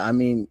yeah, I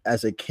mean,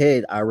 as a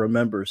kid, I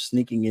remember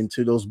sneaking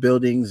into those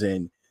buildings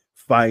and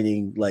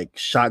finding like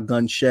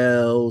shotgun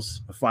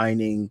shells,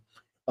 finding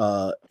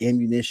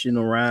ammunition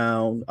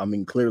around. I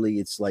mean, clearly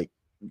it's like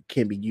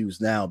can't be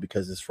used now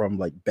because it's from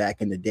like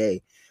back in the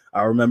day.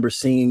 I remember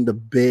seeing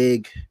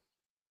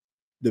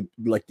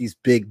these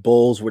big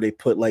bowls where they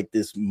put like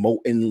this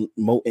molten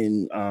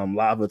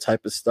lava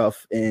type of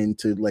stuff in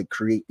to like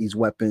create these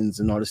weapons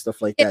and all this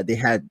stuff like that. They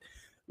had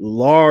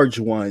large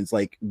ones.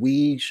 Like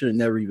we should have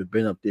never even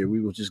been up there.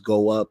 We would just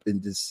go up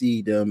and just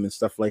see them and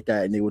stuff like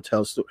that. And they would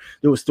tell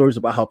there were stories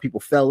about how people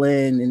fell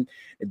in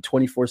and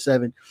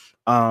 24/7.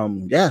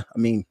 Yeah, I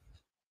mean,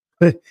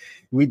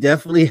 we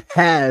definitely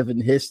have a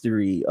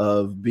history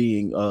of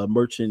being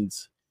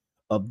merchants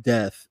of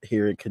death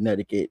here in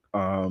Connecticut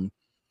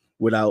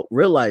without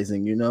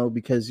realizing, you know,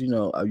 because, you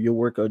know, you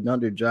work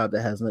another job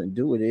that has nothing to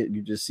do with it.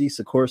 You just see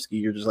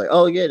Sikorsky. You're just like,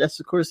 oh, yeah,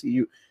 that's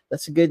Sikorsky.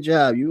 That's a good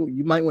job.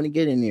 You might want to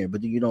get in there.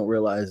 But you don't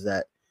realize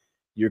that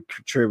you're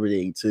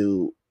contributing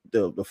to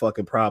the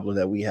fucking problem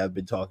that we have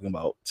been talking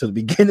about to the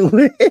beginning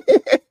with.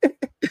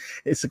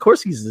 And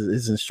Sikorsky's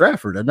is in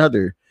Stratford,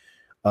 another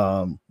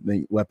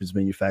weapons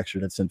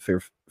manufacturer that's in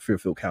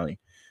Fairfield County.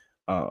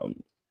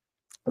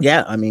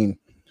 Yeah, I mean,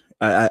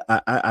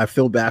 I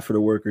feel bad for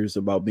the workers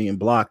about being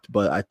blocked,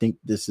 but I think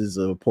this is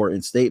an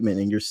important statement,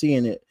 and you're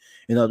seeing it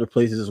in other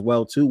places as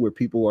well too, where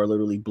people are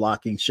literally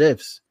blocking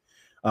ships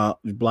as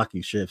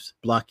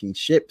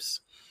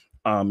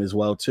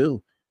well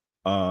too,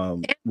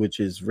 which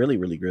is really,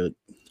 really good.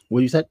 What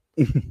do you say?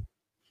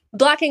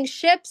 Blocking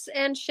ships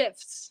and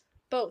shifts,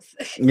 both.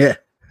 Yeah,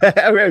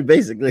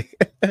 basically.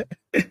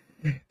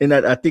 And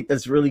I think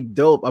that's really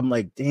dope. I'm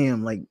like,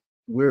 damn, like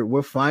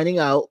we're finding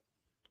out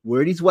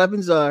where these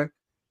weapons are,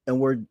 and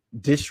we're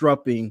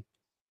disrupting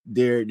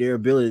their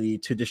ability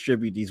to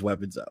distribute these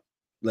weapons up.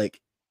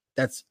 Like,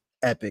 that's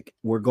epic.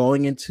 We're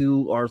going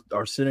into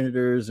our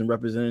senators and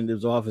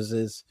representatives'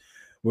 offices.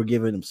 We're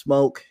giving them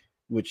smoke,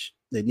 which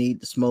they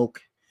need the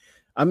smoke.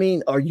 I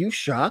mean, are you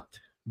shocked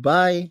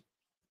by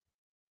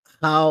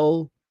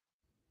how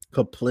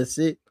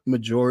complicit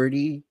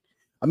majority?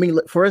 I mean,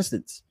 for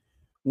instance,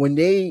 when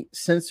they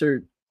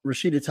censored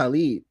Rashida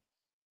Tlaib,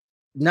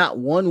 not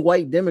one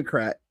white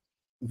Democrat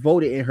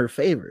voted in her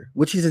favor,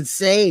 which is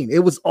insane. It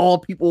was all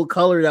people of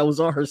color that was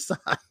on her side.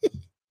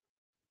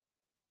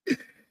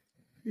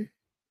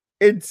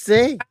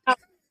 Insane.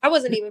 I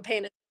wasn't even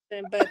paying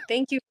attention, but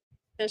thank you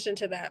for paying attention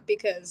to that,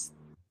 because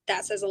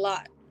that says a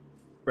lot.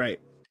 Right.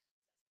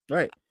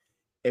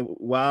 And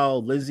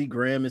while Lindsey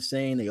Graham is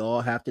saying they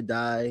all have to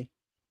die,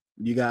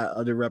 you got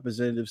other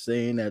representatives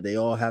saying that they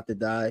all have to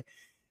die.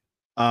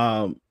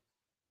 I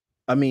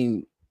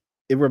mean,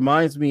 it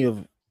reminds me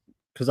of,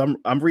 because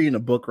I'm reading a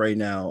book right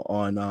now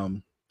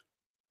on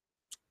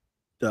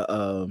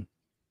the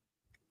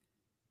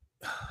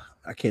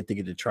I can't think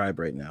of the tribe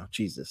right now.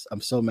 Jesus,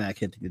 I'm so mad I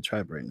can't think of the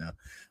tribe right now.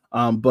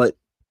 But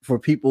for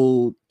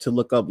people to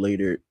look up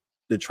later,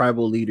 the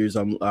tribal leaders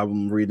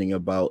I'm reading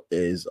about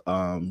is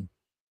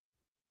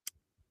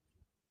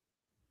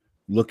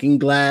Looking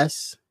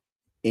Glass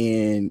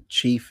and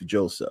Chief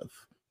Joseph.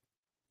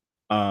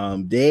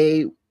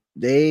 They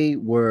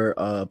were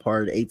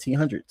part of the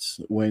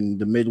 1800s when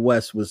the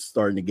Midwest was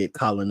starting to get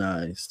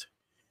colonized.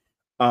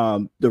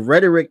 The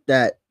rhetoric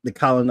that the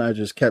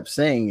colonizers kept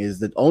saying is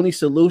that the only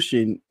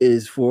solution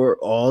is for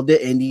all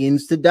the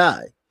Indians to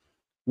die.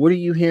 What are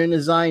you hearing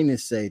the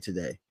Zionists say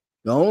today?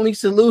 The only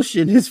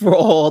solution is for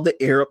all the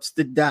Arabs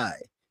to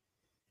die.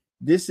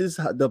 This is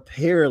the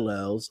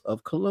parallels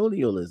of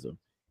colonialism.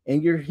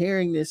 And you're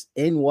hearing this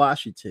in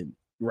Washington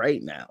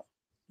right now.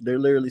 They're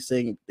literally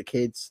saying the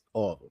kids,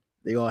 all of them,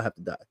 they all have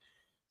to die.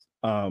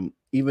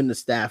 Even the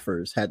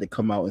staffers had to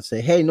come out and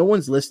say, hey, no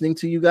one's listening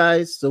to you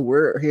guys. So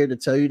we're here to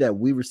tell you that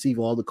we receive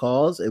all the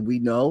calls and we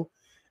know,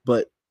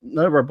 but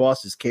none of our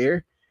bosses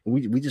care.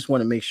 We just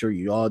want to make sure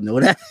you all know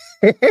that.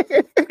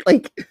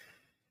 Like,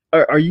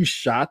 are you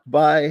shocked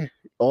by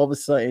all of a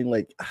sudden,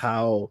 like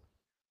how,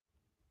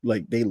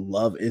 like they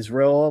love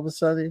Israel all of a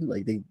sudden?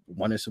 Like they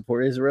want to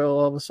support Israel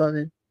all of a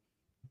sudden?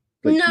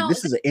 Like, No,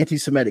 this is an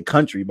anti-Semitic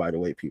country, by the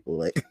way, people.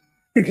 Like,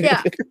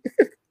 yeah.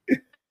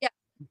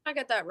 I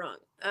got that wrong.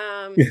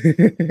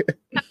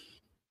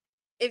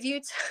 If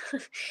you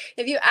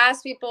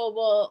ask people,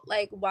 well,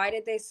 like, why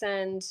did they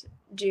send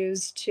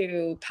Jews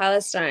to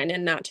Palestine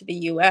and not to the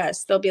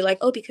U.S.? They'll be like,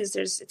 oh, because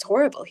it's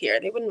horrible here.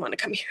 They wouldn't want to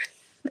come here.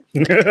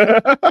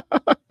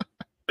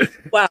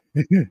 Wow.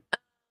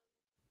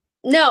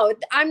 No,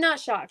 I'm not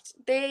shocked.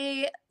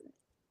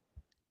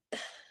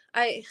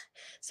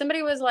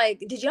 Somebody was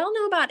like, did y'all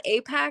know about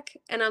AIPAC?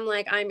 And I'm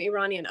like, I'm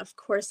Iranian. Of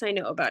course I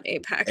know about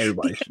AIPAC.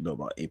 Everybody should know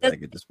about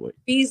AIPAC at this point.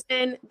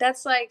 Reason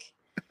that's like,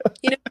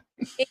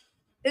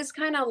 this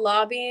kind of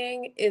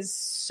lobbying is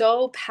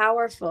so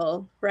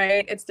powerful,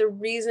 right? It's the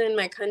reason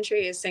my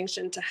country is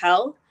sanctioned to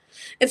hell.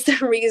 It's the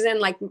reason,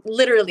 like,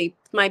 literally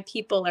my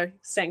people are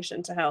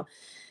sanctioned to hell.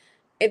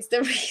 It's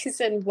the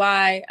reason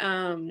why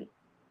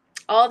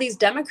all these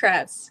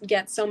Democrats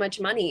get so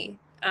much money.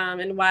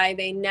 And why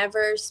they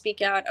never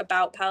speak out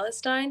about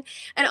Palestine.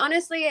 And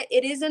honestly,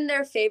 it is in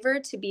their favor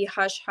to be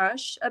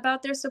hush-hush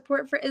about their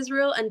support for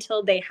Israel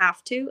until they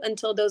have to,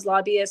 until those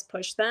lobbyists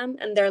push them.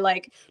 And they're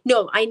like,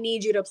 no, I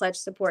need you to pledge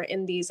support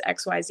in these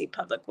XYZ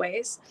public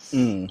ways.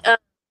 And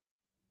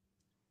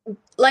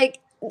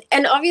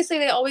obviously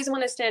they always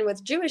want to stand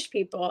with Jewish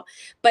people,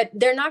 but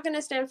they're not going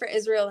to stand for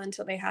Israel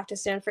until they have to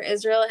stand for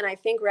Israel. And I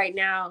think right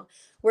now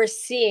we're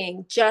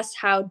seeing just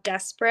how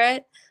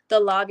desperate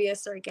the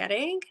lobbyists are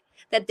getting,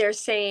 that they're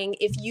saying,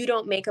 if you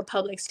don't make a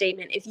public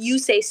statement, if you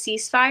say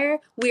ceasefire,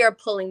 we are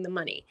pulling the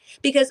money.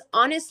 Because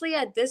honestly,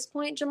 at this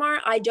point, Jamar,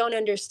 I don't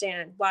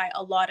understand why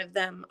a lot of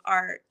them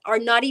are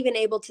not even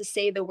able to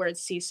say the word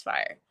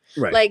ceasefire.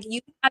 Right. Like,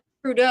 you have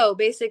Trudeau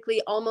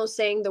basically almost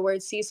saying the word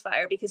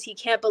ceasefire because he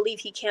can't believe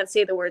he can't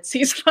say the word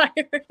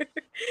ceasefire.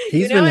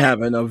 He's been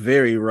having a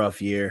very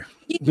rough year.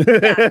 No,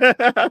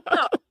 Trudeau's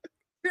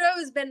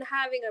been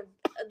having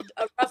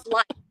a rough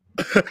life.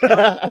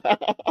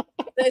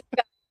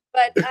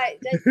 But I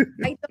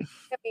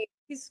mean,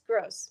 he's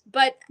gross.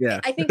 But yeah.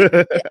 I think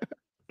it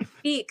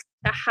speaks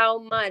to how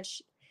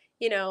much,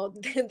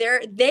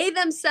 they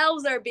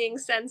themselves are being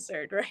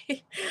censored,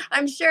 right?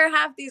 I'm sure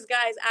half these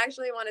guys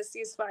actually want a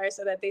ceasefire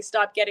so that they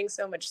stop getting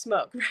so much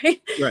smoke,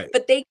 right? Right.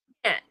 But they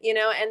can't,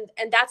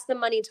 and that's the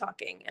money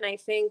talking. And I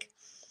think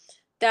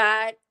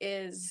I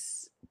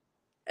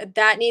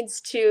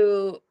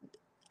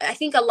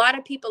think a lot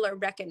of people are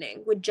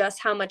reckoning with just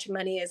how much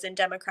money is in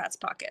Democrats'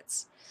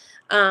 pockets.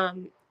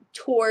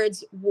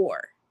 Towards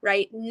war,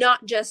 right?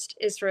 Not just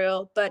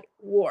Israel, but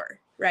war,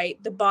 right?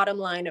 The bottom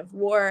line of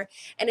war.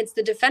 And it's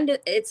the defense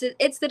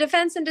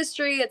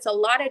industry. It's a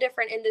lot of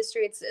different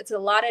industries. It's a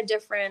lot of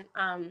different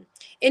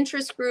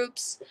interest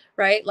groups,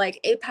 right? Like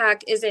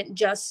AIPAC isn't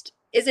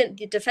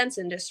the defense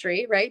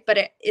industry, right? But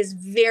it is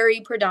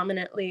very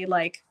predominantly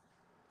like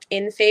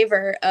in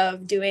favor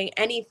of doing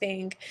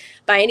anything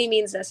by any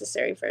means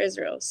necessary for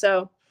Israel.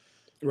 So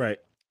right.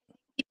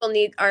 People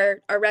are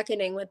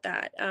reckoning with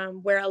that,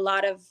 where a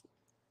lot of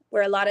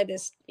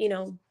this,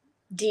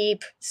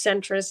 deep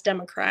centrist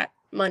Democrat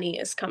money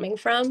is coming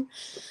from,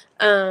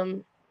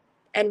 and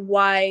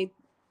why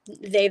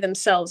they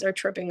themselves are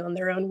tripping on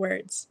their own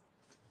words.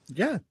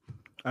 Yeah,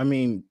 I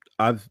mean,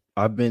 I've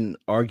been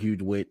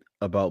argued with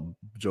about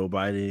Joe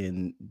Biden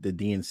and the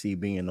DNC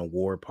being a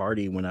war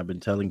party. When I've been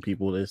telling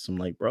people this, I'm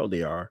like, bro,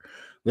 they are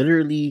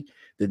literally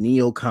the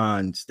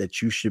neocons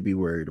that you should be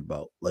worried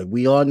about. Like,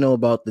 we all know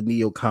about the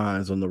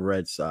neocons on the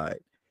red side,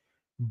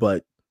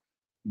 but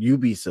you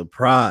be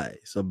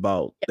surprised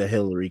about the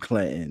Hillary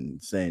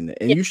Clintons, and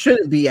Yeah. you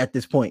shouldn't be at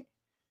this point.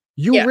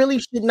 You Yeah. really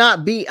should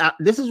not be.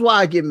 This is why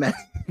I get mad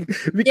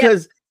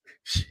because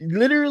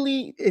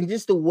literally, and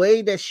just the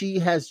way that she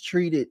has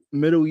treated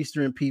Middle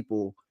Eastern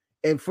people,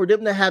 and for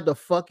them to have the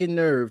fucking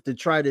nerve to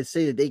try to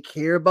say that they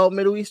care about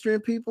Middle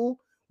Eastern people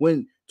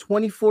when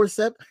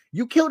 24/7,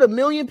 you killed 1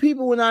 million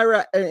people in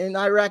Iraq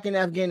and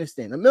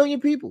Afghanistan. 1 million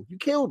people, you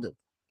killed them,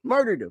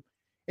 murdered them,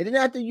 and then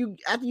after you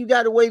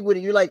got away with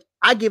it, you're like,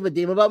 I give a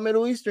damn about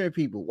Middle Eastern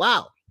people.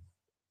 Wow,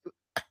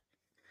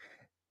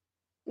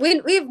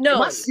 We've known.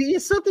 am I seeing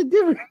something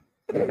different?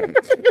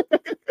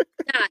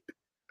 Yeah,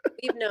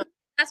 we've known.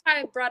 That's why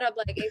I brought up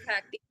like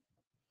APAC.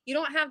 You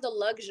don't have the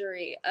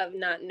luxury of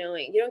not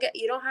knowing. You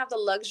don't have the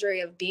luxury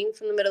of being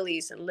from the Middle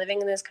East and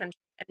living in this country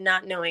and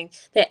not knowing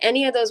that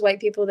any of those white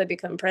people that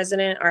become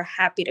president are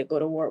happy to go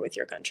to war with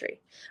your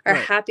country, are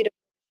Right. happy to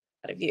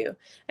out of you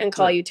and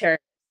call you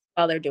terrorist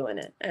while they're doing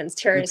it, and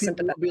terrorist People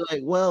will sympathetic. be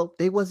like, well,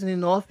 they wasn't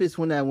in office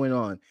when that went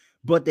on,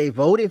 but they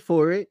voted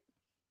for it.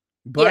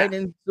 Yeah.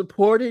 Biden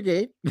supported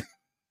it.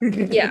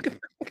 Yeah.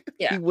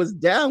 He was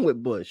down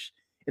with Bush.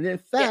 And in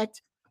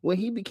fact, when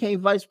he became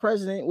vice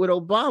president with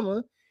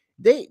Obama,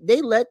 they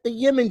let the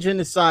Yemen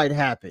genocide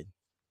happen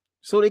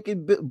so they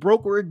could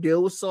broker a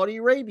deal with Saudi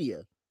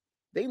Arabia.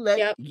 They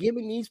let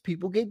Yemenese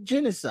people get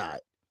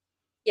genocide.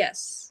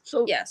 Yes.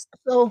 So yes.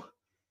 So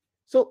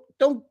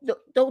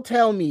don't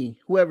tell me,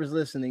 whoever's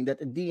listening, that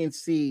the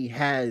DNC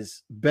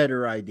has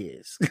better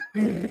ideas.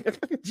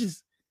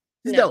 just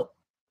don't.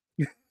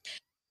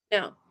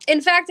 No.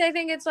 In fact, I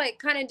think it's like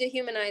kind of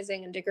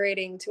dehumanizing and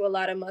degrading to a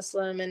lot of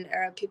Muslim and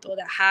Arab people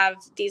that have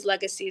these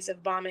legacies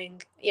of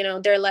bombing. You know,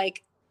 they're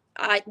like,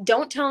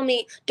 don't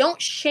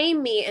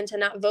shame me into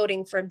not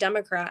voting for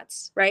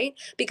Democrats, right?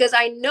 Because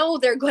I know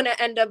they're going to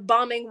end up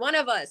bombing one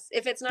of us.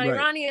 If it's not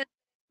Iranian,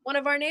 one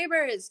of our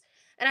neighbors.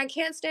 And I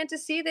can't stand to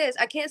see this.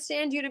 I can't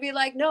stand you to be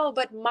like, no,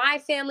 but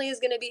my family is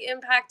going to be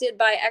impacted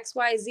by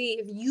XYZ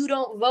if you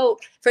don't vote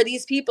for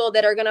these people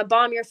that are going to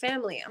bomb your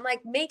family. I'm like,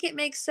 make it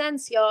make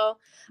sense, y'all.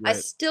 I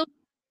still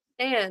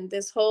understand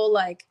this whole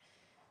like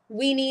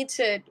we need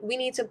to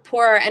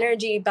pour our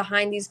energy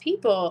behind these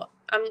people.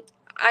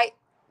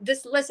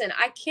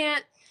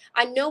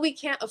 I know we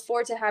can't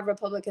afford to have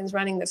Republicans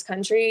running this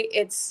country.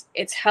 It's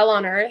hell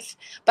on earth.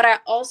 But I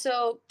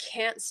also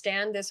can't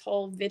stand this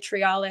whole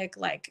vitriolic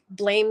like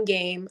blame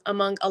game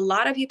among a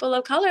lot of people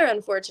of color,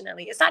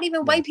 unfortunately. It's not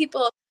even white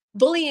people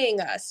bullying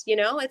us, you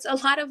know? It's a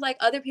lot of like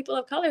other people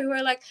of color who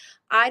are like,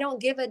 I don't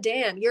give a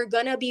damn. You're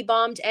gonna be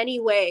bombed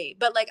anyway,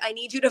 but like I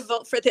need you to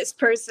vote for this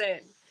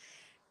person.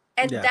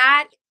 And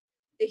that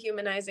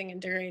dehumanizing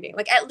and degrading.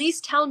 Like, at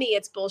least tell me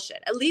it's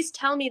bullshit. At least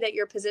tell me that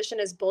your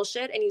position is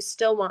bullshit and you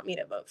still want me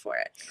to vote for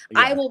it.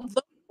 I will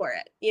vote for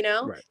it, you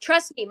know?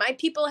 Trust me, my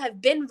people have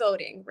been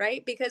voting,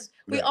 right? Because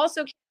we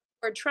also can't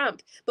afford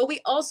Trump, but we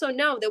also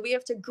know that we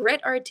have to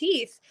grit our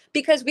teeth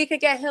because we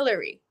could get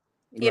Hillary,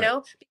 you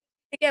know?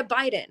 We could get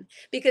Biden,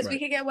 because we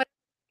could get what.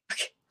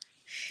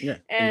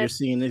 And you're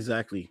seeing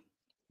exactly.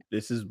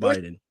 This is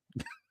Biden.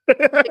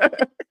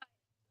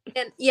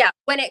 And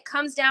when it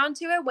comes down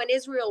to it, when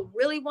Israel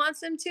really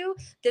wants him to,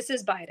 this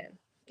is Biden.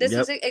 This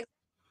is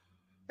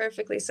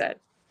perfectly said.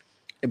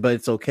 But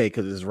it's okay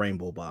because it's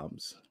rainbow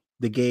bombs.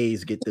 The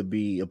gays get to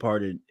be a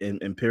part of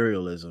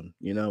imperialism.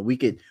 You know, we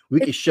could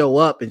show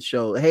up and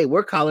show, hey,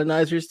 we're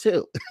colonizers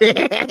too. You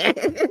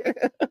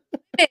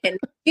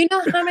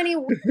know how many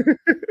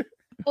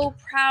so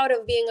proud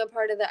of being a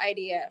part of the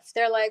IDF.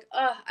 They're like,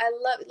 oh, I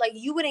love, like,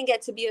 you wouldn't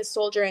get to be a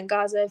soldier in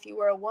Gaza if you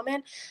were a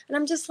woman. And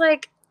I'm just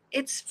like,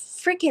 it's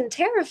freaking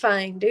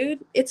terrifying,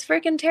 dude. It's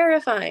freaking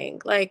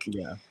terrifying. Like,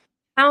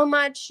 how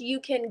much you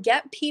can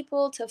get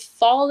people to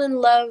fall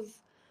in love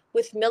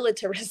with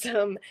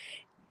militarism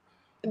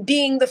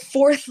being the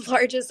 4th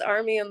largest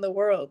army in the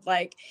world.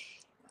 Like,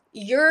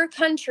 your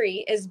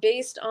country is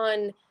based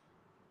on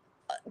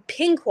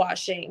pink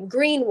washing,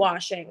 green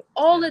washing,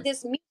 all of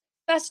this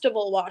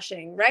festival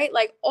washing, right?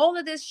 Like all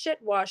of this shit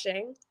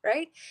washing,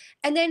 right?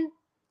 And then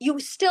you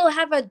still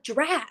have a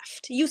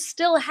draft. You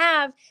still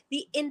have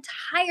the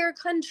entire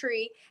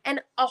country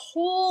and a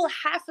whole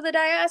half of the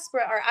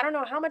diaspora, or I don't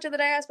know how much of the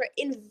diaspora,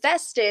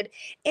 invested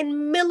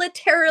in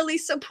militarily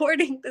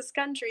supporting this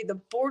country, the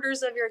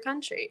borders of your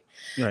country.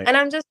 And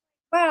I'm just,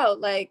 wow,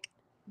 like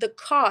the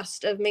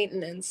cost of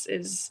maintenance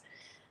is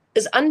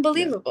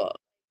unbelievable.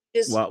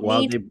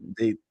 While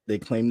they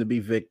claim to be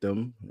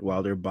victim,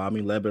 while they're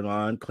bombing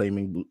Lebanon,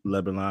 claiming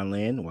Lebanon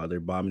land, while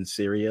they're bombing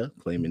Syria,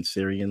 claiming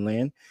Syrian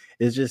land,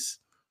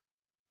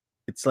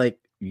 it's like,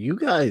 you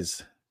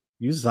guys,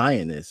 you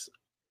Zionists,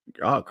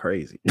 you're all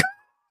crazy.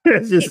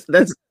 It's just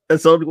that's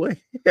the only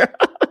way.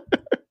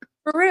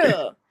 For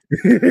real.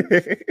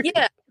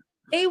 Yeah.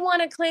 They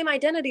want to claim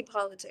identity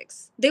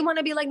politics. They want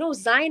to be like, no,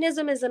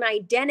 Zionism is an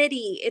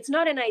identity. It's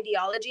not an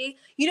ideology.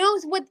 You know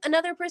what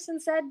another person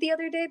said the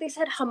other day? They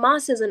said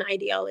Hamas is an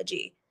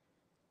ideology.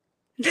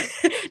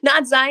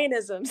 Not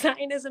Zionism.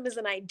 Zionism is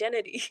an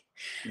identity.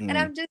 And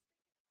I'm just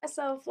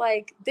myself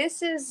like,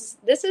 this is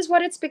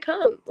what it's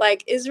become.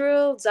 Like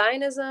Israel,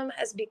 Zionism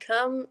has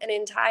become an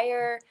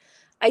entire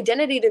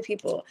identity to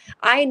people.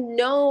 I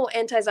know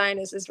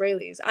anti-Zionist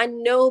Israelis. I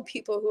know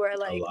people who are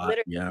like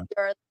literally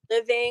are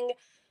living.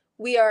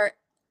 We are,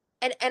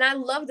 and I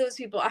love those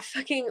people. I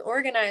fucking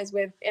organize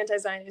with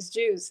anti-Zionist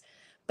Jews,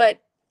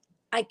 but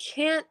I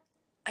can't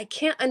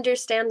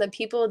understand the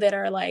people that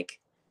are like,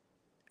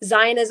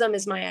 Zionism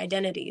is my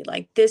identity.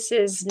 Like, this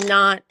is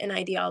not an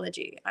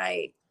ideology.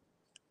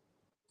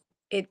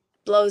 It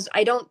blows.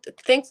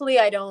 Thankfully,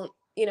 I don't,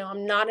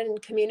 I'm not in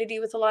community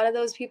with a lot of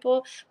those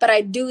people, but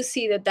I do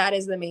see that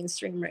is the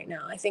mainstream right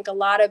now. I think a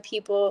lot of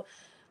people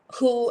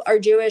who are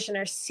Jewish and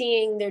are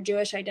seeing their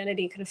Jewish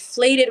identity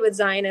conflated with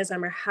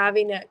Zionism are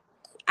having to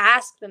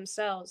ask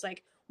themselves,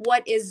 like,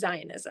 what is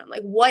Zionism?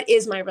 Like, what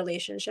is my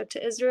relationship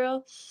to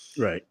Israel?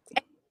 Right.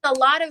 A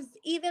lot of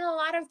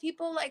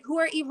people like who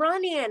are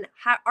Iranian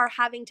are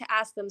having to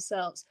ask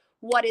themselves,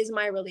 what is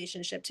my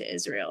relationship to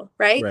Israel?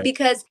 Right?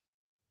 Because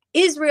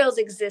Israel's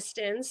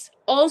existence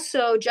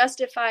also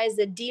justifies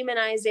the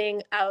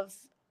demonizing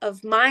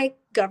of my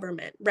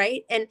government,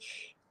 right? And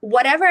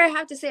whatever I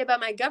have to say about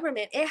my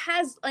government, it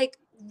has like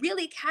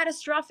really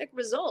catastrophic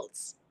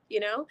results,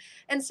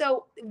 And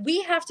so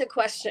we have to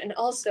question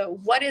also,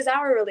 what is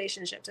our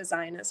relationship to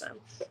Zionism?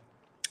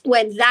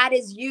 When that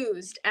is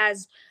used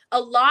as a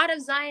lot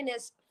of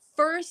Zionists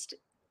first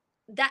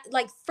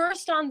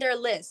on their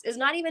list is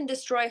not even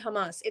destroy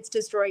Hamas, it's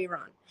destroy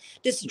Iran.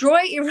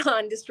 Destroy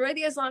Iran, destroy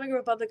the Islamic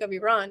Republic of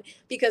Iran,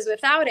 because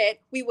without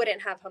it, we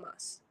wouldn't have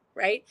Hamas,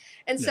 right?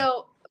 And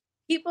so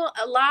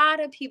a lot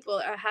of people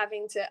are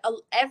having to,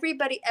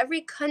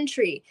 every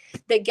country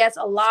that gets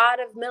a lot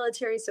of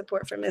military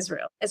support from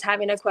Israel is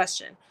having a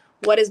question,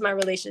 what is my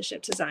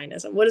relationship to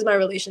Zionism? What is my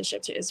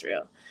relationship to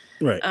Israel?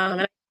 Right.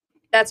 And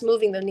that's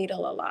moving the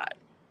needle a lot.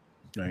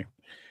 Right.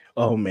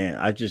 Oh man,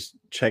 I just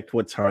checked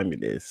what time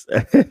it is.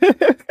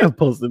 I'm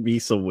supposed to be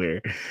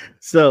somewhere.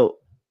 So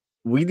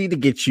we need to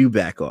get you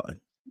back on.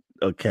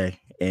 Okay.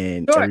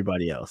 And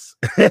everybody else.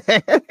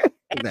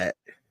 That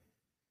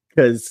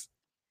because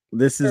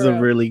this is a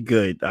really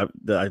good.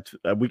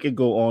 We could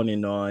go on,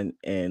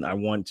 and I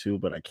want to,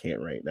 but I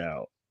can't right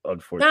now,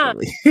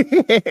 unfortunately.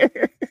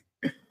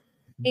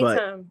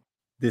 But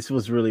this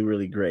was really,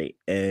 really great.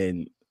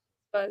 And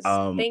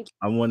thank you.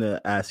 I want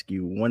to ask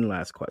you one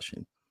last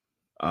question.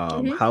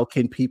 How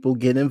can people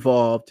get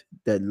involved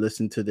that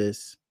listen to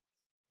this?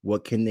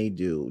 What can they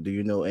do? Do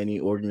you know any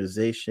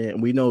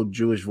organization? We know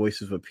Jewish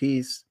Voices for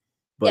Peace,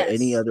 but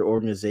any other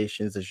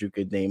organizations that you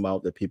could name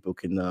out that people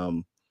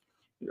can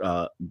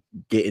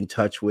get in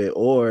touch with,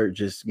 or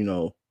just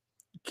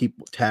keep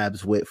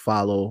tabs with,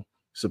 follow,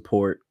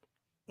 support?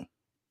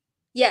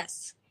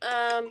 Yes.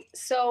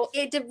 So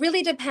it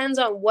really depends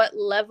on what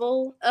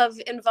level of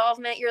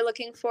involvement you're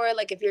looking for.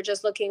 Like if you're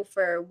just looking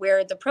for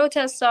where the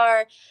protests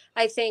are,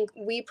 I think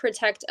We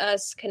Protect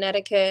Us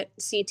Connecticut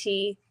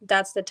CT,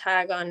 that's the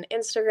tag on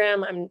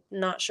Instagram. I'm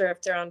not sure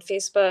if they're on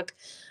Facebook.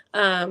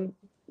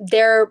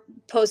 They're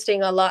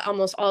posting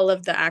almost all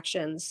of the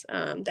actions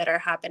that are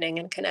happening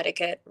in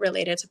Connecticut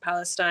related to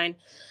Palestine.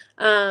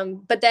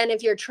 But then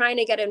if you're trying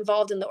to get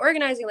involved in the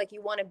organizing, like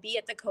you want to be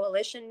at the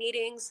coalition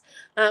meetings,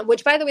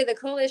 which by the way, the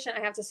coalition, I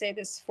have to say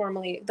this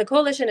formally, the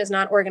coalition is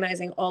not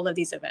organizing all of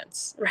these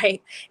events,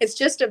 right? It's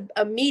just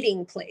a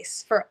meeting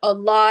place for a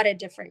lot of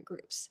different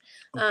groups.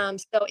 So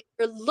if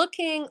you're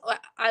looking,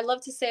 I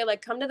love to say,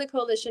 like, come to the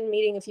coalition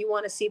meeting if you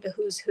want to see the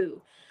who's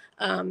who.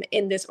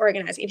 In this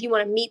organizing, if you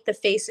want to meet the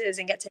faces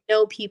and get to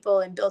know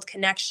people and build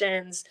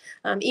connections,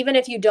 even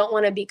if you don't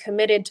want to be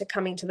committed to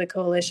coming to the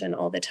coalition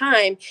all the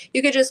time,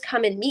 you could just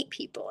come and meet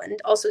people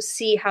and also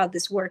see how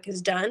this work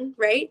is done,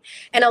 right?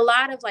 And a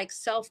lot of like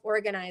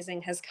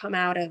self-organizing has come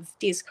out of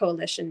these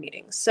coalition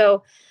meetings.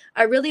 So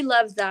I really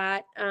love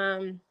that.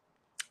 I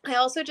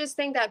also just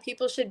think that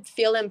people should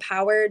feel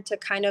empowered to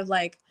kind of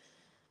like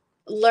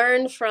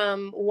learn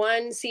from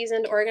one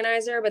seasoned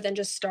organizer, but then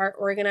just start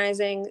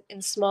organizing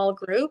in small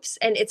groups.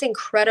 And it's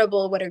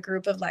incredible what a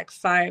group of like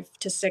 5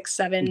 to 6,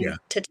 7 to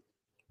 10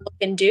 people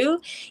can do,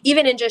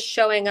 even in just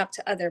showing up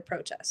to other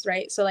protests,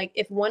 right? So like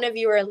if one of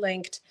you are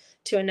linked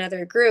to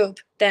another group,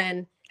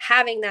 then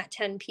having that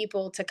 10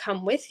 people to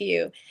come with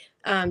you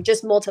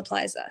just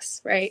multiplies us,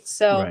 right?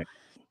 So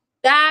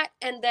that,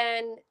 and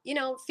then,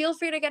 feel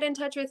free to get in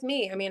touch with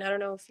me. I mean, I don't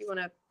know if you want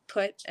to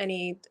put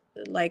any,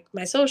 like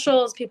my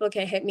socials, people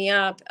can hit me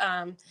up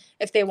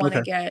if they want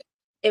to get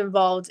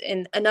involved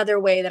in another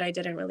way that I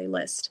didn't really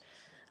list.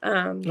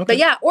 But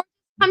yeah, or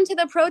come to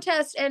the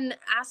protest and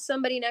ask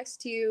somebody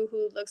next to you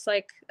who looks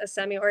like a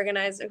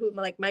semi-organizer who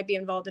like might be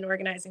involved in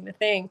organizing the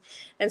thing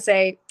and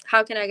say,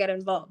 how can I get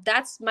involved?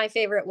 That's my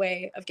favorite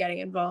way of getting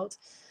involved.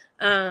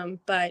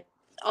 But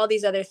all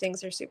these other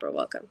things are super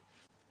welcome.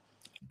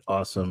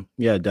 Awesome.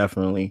 Yeah,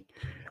 definitely.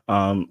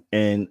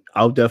 And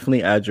I'll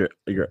definitely add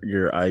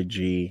your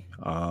IG.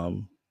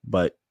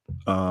 But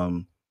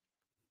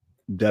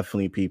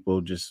definitely people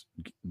just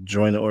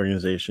join the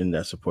organization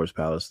that supports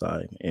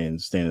Palestine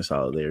and stand in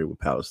solidarity with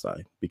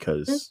Palestine,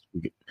 because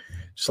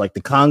just like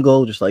the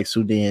Congo, just like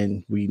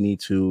Sudan, we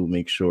need to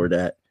make sure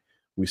that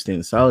we stand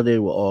in solidarity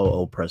with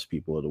all oppressed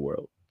people of the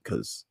world,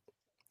 because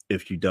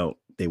if you don't,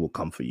 they will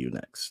come for you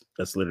next.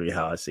 That's literally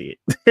how I see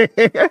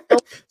it.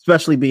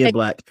 Especially being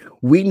Black.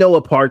 We know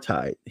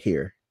apartheid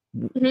here.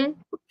 Mm-hmm.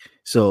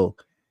 So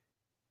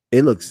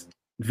it looks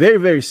very,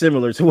 very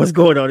similar to what's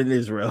going on in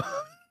Israel.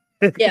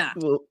 Yeah.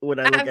 When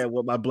I look at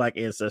what my Black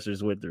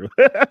ancestors went through.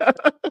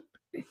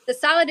 The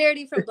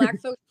solidarity from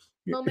Black folks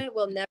moment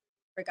will never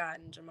be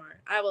forgotten, Jamar.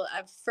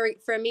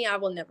 For me, I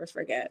will never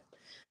forget.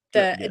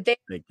 They're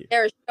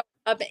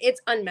up. It's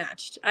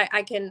unmatched.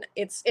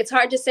 It's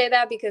hard to say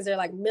that because there are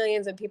like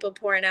millions of people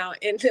pouring out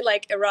into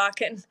like Iraq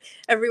and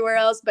everywhere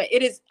else, but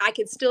I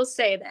can still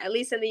say that at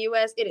least in the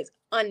US, it is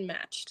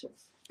unmatched.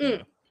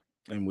 Yeah.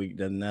 And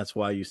then that's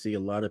why you see a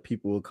lot of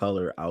people of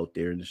color out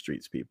there in the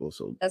streets, people.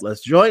 So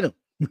let's join them.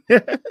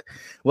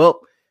 Well,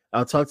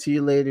 I'll talk to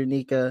you later,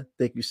 Nika.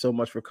 Thank you so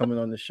much for coming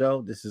on the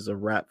show. This is a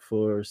wrap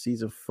for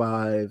season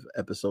 5,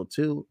 episode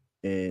 2.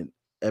 And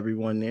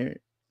everyone there,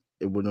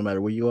 no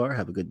matter where you are,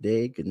 have a good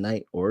day, good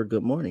night, or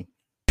good morning.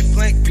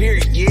 Blank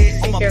period,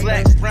 yeah. On my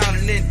black, brown,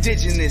 and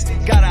indigenous.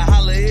 Gotta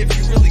holler if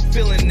you really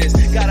feeling this.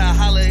 Gotta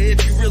holler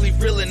if you really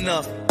real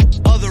enough.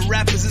 Other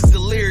rappers is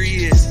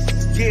delirious.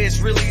 Yeah, it's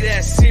really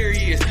that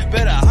serious.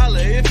 Better holler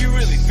if you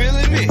really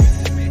feeling me.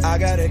 I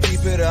gotta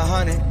keep it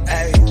 100,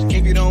 ayy.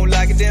 If you don't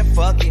like it, then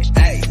fuck it,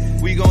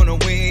 ayy. We gonna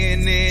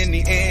win in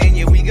the end,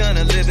 yeah, we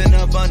gonna live in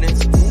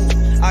abundance.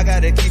 I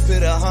gotta keep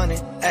it 100,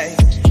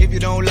 ayy. If you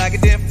don't like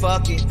it, then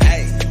fuck it,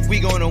 ayy. We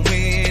gonna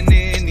win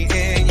in the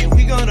end, yeah,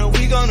 we gonna.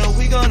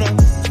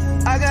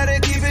 I gotta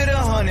keep it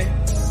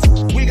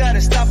 100. We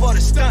gotta stop all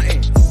the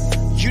stunting.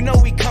 You know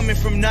we coming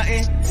from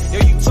nothing. Yo,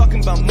 you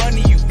talking about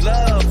money, you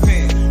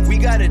bluffing. We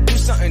gotta do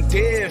something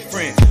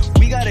different.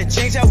 We gotta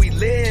change how we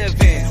live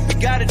in. We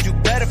gotta do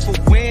better for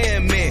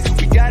women.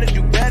 We gotta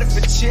do better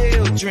for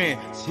children.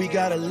 We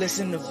gotta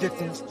listen to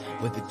victims,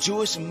 whether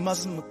Jewish or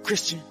Muslim or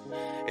Christian.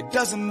 It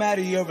doesn't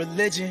matter your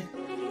religion.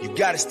 You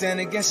gotta stand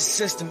against the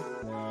system,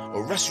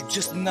 or else you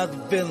just another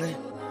villain.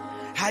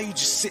 How you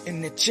just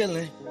sitting there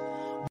chilling?